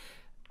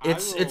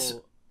 It's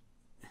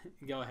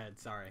Go ahead.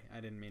 Sorry, I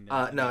didn't mean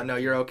to. No,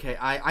 you're okay.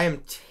 I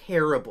am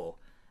terrible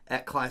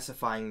at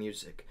classifying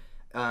music.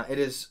 It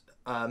is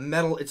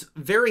metal. It's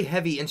very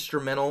heavy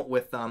instrumental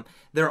with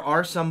there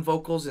are some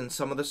vocals in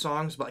some of the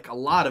songs, but like a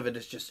lot of it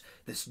is just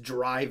this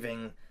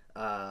driving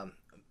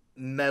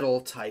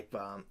metal type.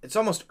 It's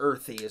almost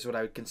earthy is what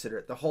I would consider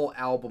it. The whole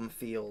album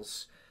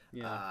feels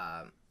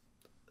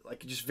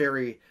like just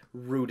very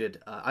rooted.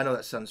 I know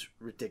that sounds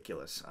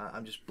ridiculous.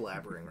 I'm just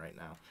blabbering right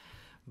now,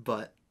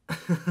 but.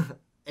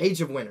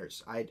 Age of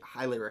Winters. I'd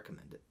highly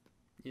recommend it.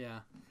 Yeah.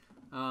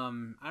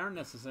 I don't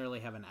necessarily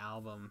have an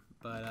album,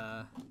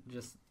 but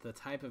just the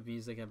type of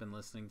music I've been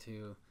listening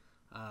to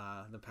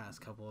the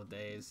past couple of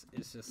days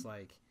is just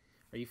like,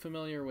 are you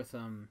familiar with the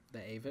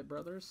Avett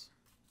Brothers?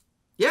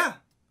 Yeah.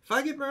 If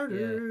I Get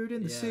Murdered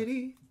in the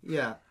City.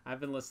 Yeah. I've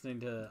been listening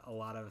to a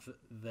lot of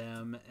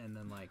them and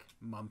then like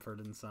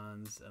Mumford and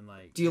Sons and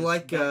like do you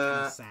like that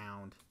kind of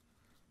sound.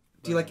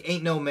 Do you like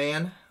Ain't No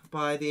Man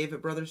by the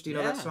Avett Brothers? Do you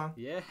know that song?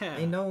 Yeah.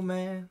 Ain't no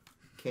man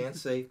can't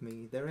save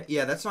me.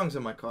 That song's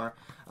in my car.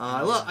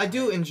 I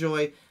do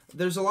enjoy.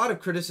 There's a lot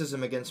of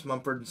criticism against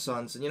Mumford and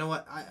Sons, and you know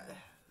what?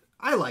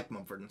 I like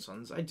Mumford and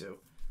Sons. I do.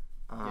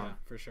 Yeah,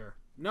 for sure.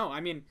 No,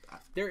 I mean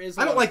there is.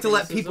 I don't like to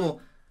let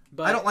people.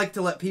 I don't like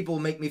to let people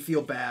make me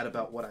feel bad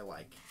about what I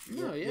like.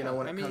 No, you know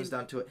when it comes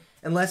down to it,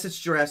 unless it's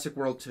Jurassic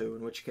World 2,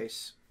 in which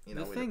case.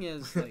 The thing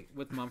is, like,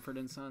 with Mumford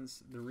and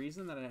Sons, the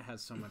reason that it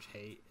has so much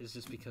hate is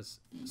just because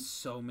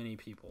so many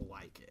people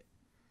like it.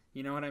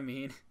 You know what I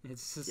mean?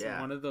 It's just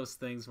one of those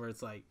things where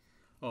it's like,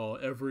 oh,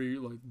 every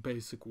like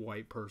basic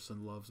white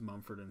person loves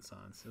Mumford and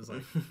Sons. It's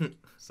like,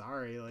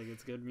 sorry, like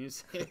it's good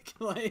music.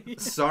 Like,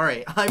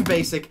 sorry, I'm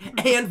basic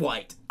and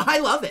white. I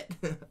love it.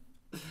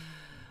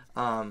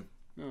 Oh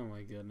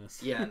my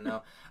goodness. Yeah,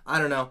 no, I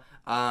don't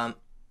know.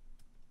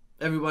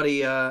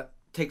 Everybody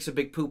takes a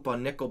big poop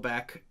on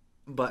Nickelback,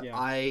 but yeah.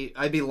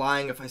 I'd be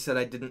lying if I said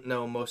I didn't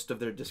know most of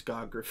their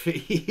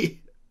discography.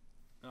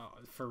 Oh,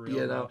 for real.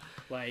 You know,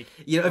 like,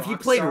 if you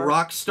played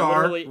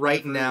Rockstar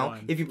right now,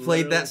 if you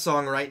played that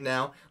song right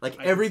now, like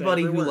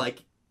everybody who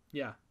like,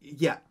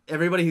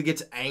 everybody who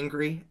gets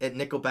angry at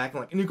Nickelback and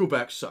like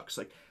Nickelback sucks.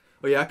 Like,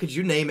 oh yeah, could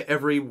you name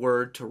every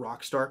word to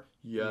Rockstar?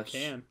 Yes, you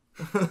can.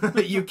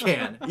 You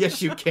can.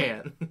 Yes, you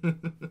can.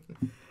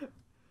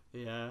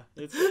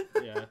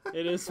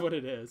 It is what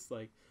it is.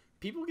 Like,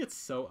 people get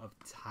so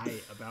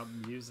uptight about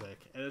music,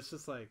 and it's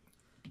just like,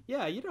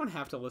 yeah, you don't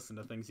have to listen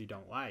to things you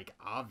don't like,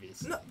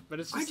 obviously. No, but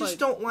it's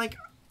just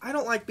I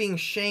don't like being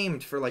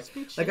shamed for like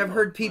I've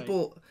heard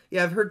people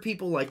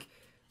like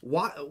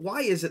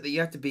why is it that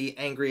you have to be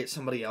angry at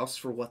somebody else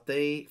for what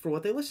they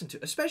listen to,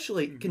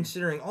 especially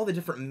considering all the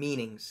different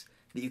meanings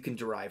that you can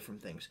derive from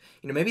things.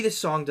 You know, maybe this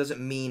song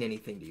doesn't mean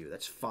anything to you.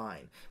 That's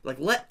fine. Like,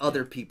 let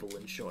other people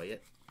enjoy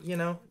it. You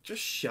know,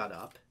 just shut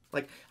up.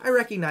 Like, I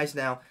recognize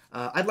now,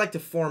 I'd like to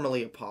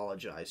formally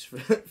apologize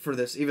for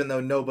this, even though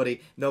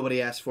nobody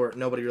asked for it.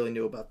 Nobody really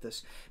knew about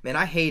this. Man,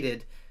 I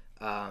hated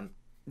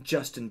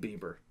Justin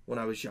Bieber when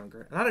I was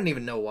younger. And I didn't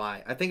even know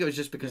why. I think it was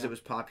just because it was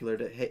popular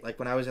to hate. Like,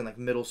 when I was in, like,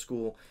 middle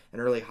school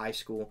and early high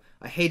school,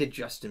 I hated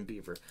Justin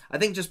Bieber. I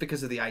think just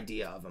because of the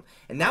idea of him.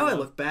 And now I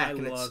look back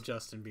and love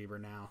Justin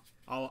Bieber now.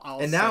 I'll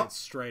say it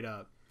straight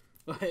up.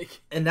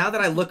 Like, and now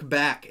that I look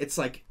back, it's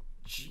like,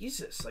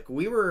 Jesus, like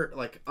we were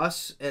like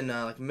us in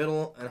like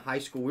middle and high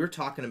school, we were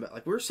talking about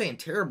like we were saying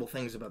terrible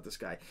things about this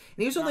guy, and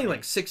he was only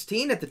like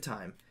 16 at the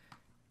time.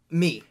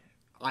 I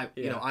was one of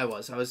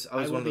those bad people.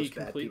 I will be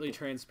completely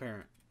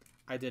transparent.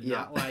 I did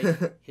not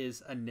like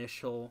his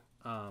initial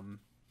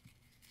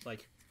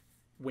like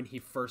when he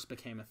first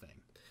became a thing.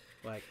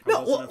 Like,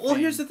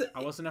 here's the thing.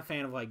 I wasn't a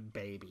fan of like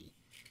Baby,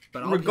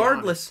 but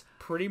regardless,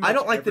 pretty much I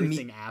don't like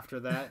everything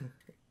after that.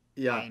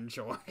 Yeah, I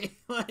enjoy.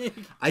 Like,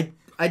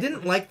 I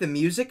didn't like the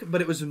music,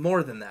 but it was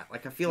more than that.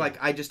 Like, I feel like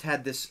I just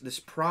had this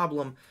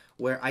problem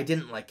where I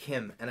didn't like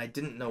him, and I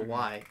didn't know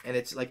why. And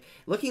it's like,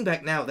 looking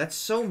back now, that's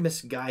so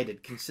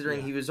misguided,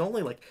 considering he was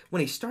only like, when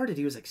he started,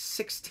 he was like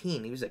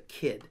 16. He was a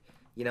kid,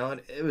 you know,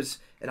 and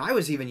I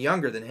was even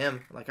younger than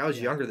him. Like, I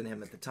was younger than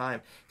him at the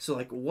time. So,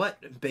 like,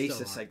 what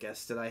basis, I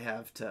guess, did I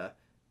have to...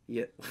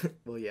 Yeah,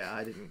 well, yeah,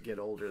 I didn't get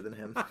older than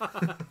him.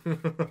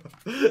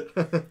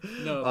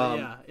 No,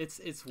 but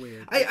it's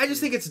weird. I just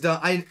think it's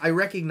dumb. I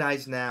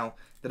recognize now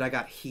that I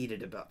got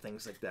heated about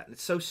things like that, and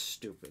it's so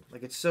stupid.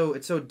 Like, it's so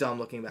dumb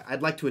looking back.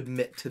 I'd like to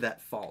admit to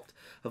that fault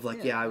of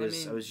like, I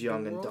was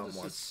young and dumb once. The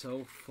world is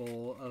so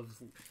full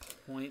of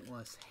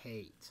pointless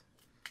hate.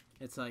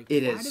 It's like,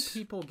 why do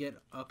people get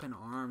up in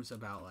arms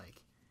about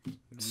like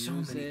music so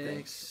many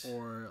things,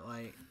 or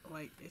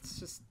like it's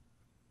just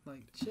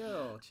like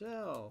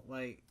chill,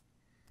 like.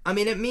 I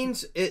mean, it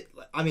means it.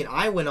 I mean,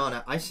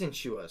 I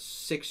sent you a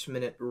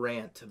 6-minute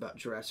rant about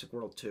Jurassic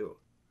World 2.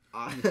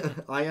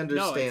 I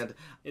understand. No,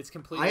 it's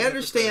completely. I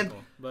understand.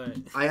 But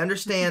I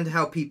understand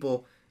how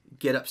people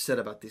get upset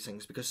about these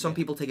things because some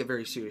people take it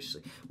very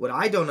seriously. What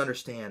I don't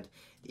understand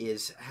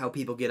is how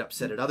people get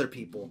upset at other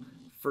people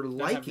for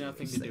liking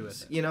nothing these to things. Do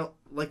with it. You know,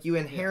 like you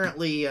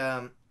inherently.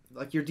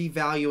 Like you're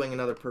devaluing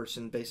another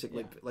person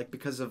basically, like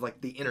because of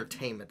like the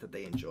entertainment that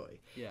they enjoy.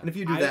 Yeah. And if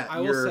you do that, I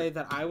will say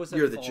that I was at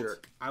fault. The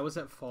jerk. I was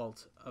at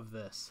fault of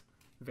this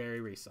very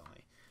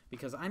recently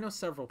because I know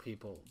several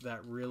people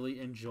that really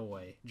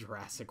enjoy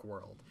Jurassic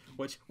World,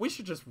 which we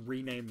should just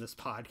rename this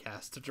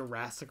podcast to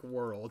Jurassic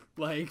World,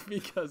 like,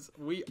 because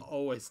we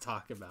always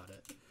talk about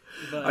it.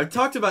 But, I've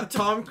talked about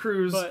Tom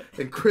Cruise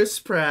and Chris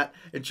Pratt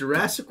and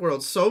Jurassic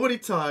World so many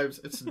times,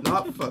 it's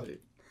not funny.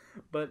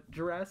 But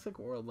Jurassic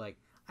World, like,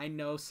 I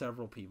know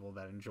several people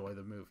that enjoy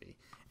the movie.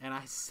 And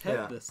I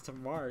said this to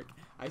Mark.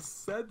 I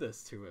said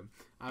this to him.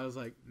 I was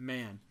like,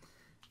 man,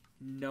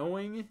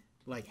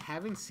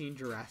 having seen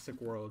Jurassic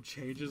World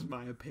changes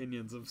my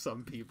opinions of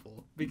some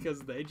people because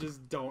they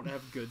just don't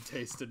have good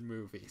taste in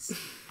movies.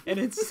 And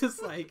it's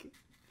just like,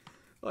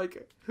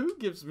 who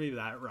gives me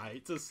that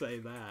right to say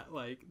that?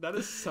 Like, that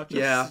is such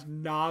a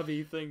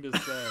snobby thing to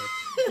say.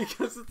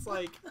 Because it's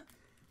like,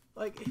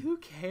 who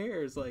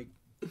cares? Like,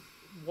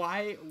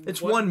 why?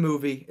 It's one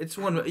movie. It's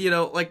one. You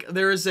know, like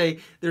there's a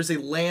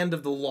Land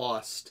of the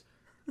Lost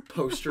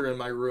poster in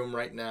my room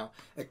right now.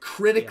 A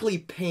critically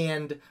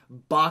panned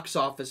box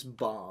office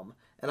bomb,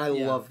 and I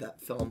love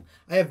that film.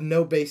 I have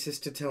no basis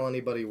to tell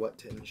anybody what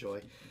to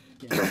enjoy.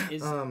 Yeah.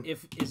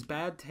 Is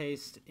bad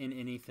taste in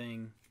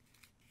anything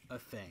a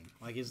thing?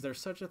 Like, is there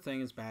such a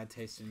thing as bad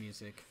taste in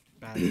music,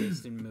 bad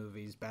taste in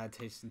movies, bad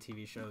taste in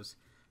TV shows?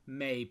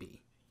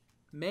 Maybe,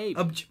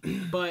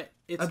 but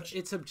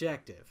it's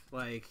objective.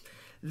 Like.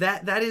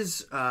 That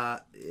is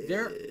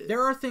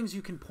there are things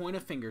you can point a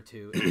finger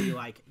to and be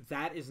like,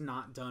 that is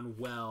not done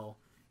well,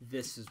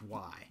 this is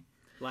why.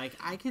 Like,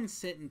 I can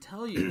sit and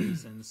tell you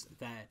reasons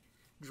that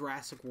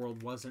Jurassic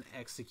World wasn't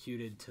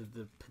executed to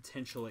the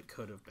potential it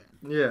could have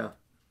been. Yeah.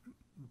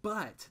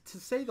 But to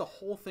say the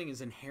whole thing is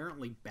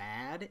inherently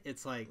bad,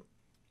 it's like,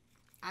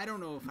 I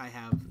don't know if I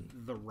have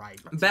the right.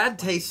 Bad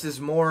taste is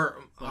more,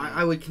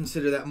 I would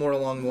consider that more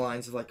along the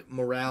lines of, like,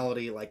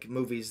 morality, like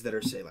movies that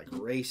are, say, like,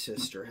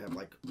 racist or have,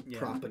 like,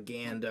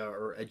 propaganda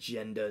or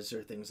agendas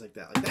or things like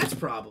that. Like, that's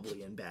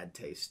probably in bad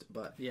taste,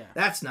 but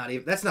that's not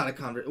a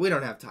conversation. We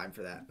don't have time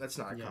for that. That's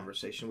not a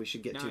conversation we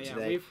should get to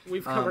today.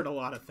 We've covered a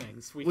lot of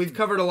things. We've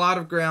covered a lot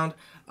of ground.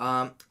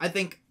 I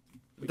think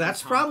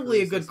that's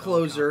probably a good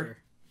closer.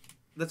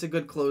 That's a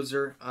good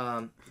closer.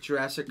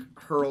 Jurassic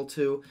Hurl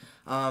 2.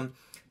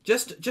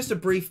 Just a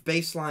brief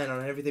baseline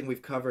on everything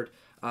we've covered.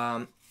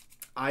 I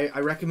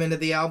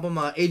recommended the album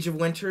Age of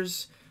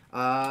Winters.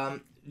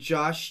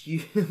 Josh,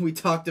 we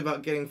talked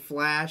about getting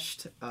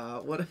flashed.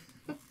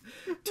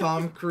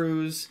 Tom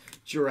Cruise,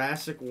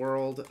 Jurassic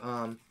World,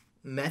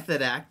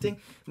 method acting.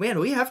 Man,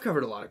 we have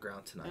covered a lot of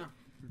ground tonight. Yeah.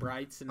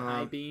 Brights and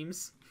high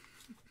beams.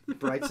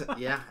 Brights,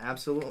 yeah,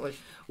 absolutely.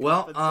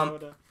 Well,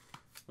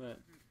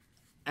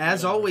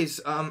 as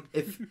always,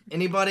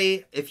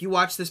 if you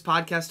watch this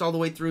podcast all the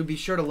way through, be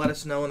sure to let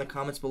us know in the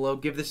comments below.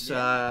 Give this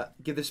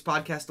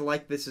podcast a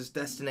like. This is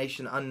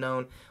Destination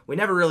Unknown. We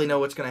never really know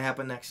what's going to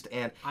happen next.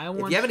 And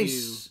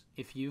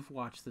if you've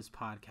watched this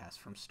podcast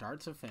from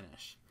start to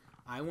finish,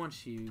 I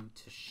want you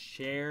to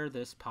share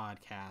this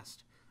podcast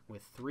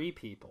with 3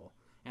 people.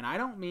 And I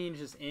don't mean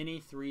just any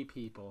 3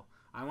 people.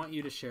 I want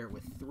you to share it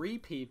with 3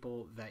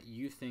 people that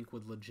you think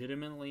would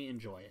legitimately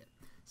enjoy it.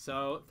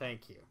 So,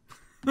 thank you.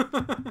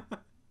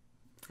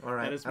 All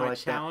right, that is my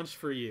challenge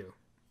for you.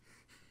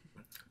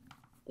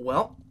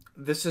 Well,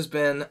 this has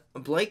been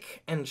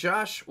Blake and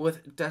Josh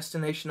with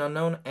Destination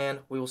Unknown, and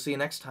we will see you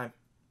next time.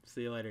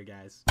 See you later,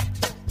 guys.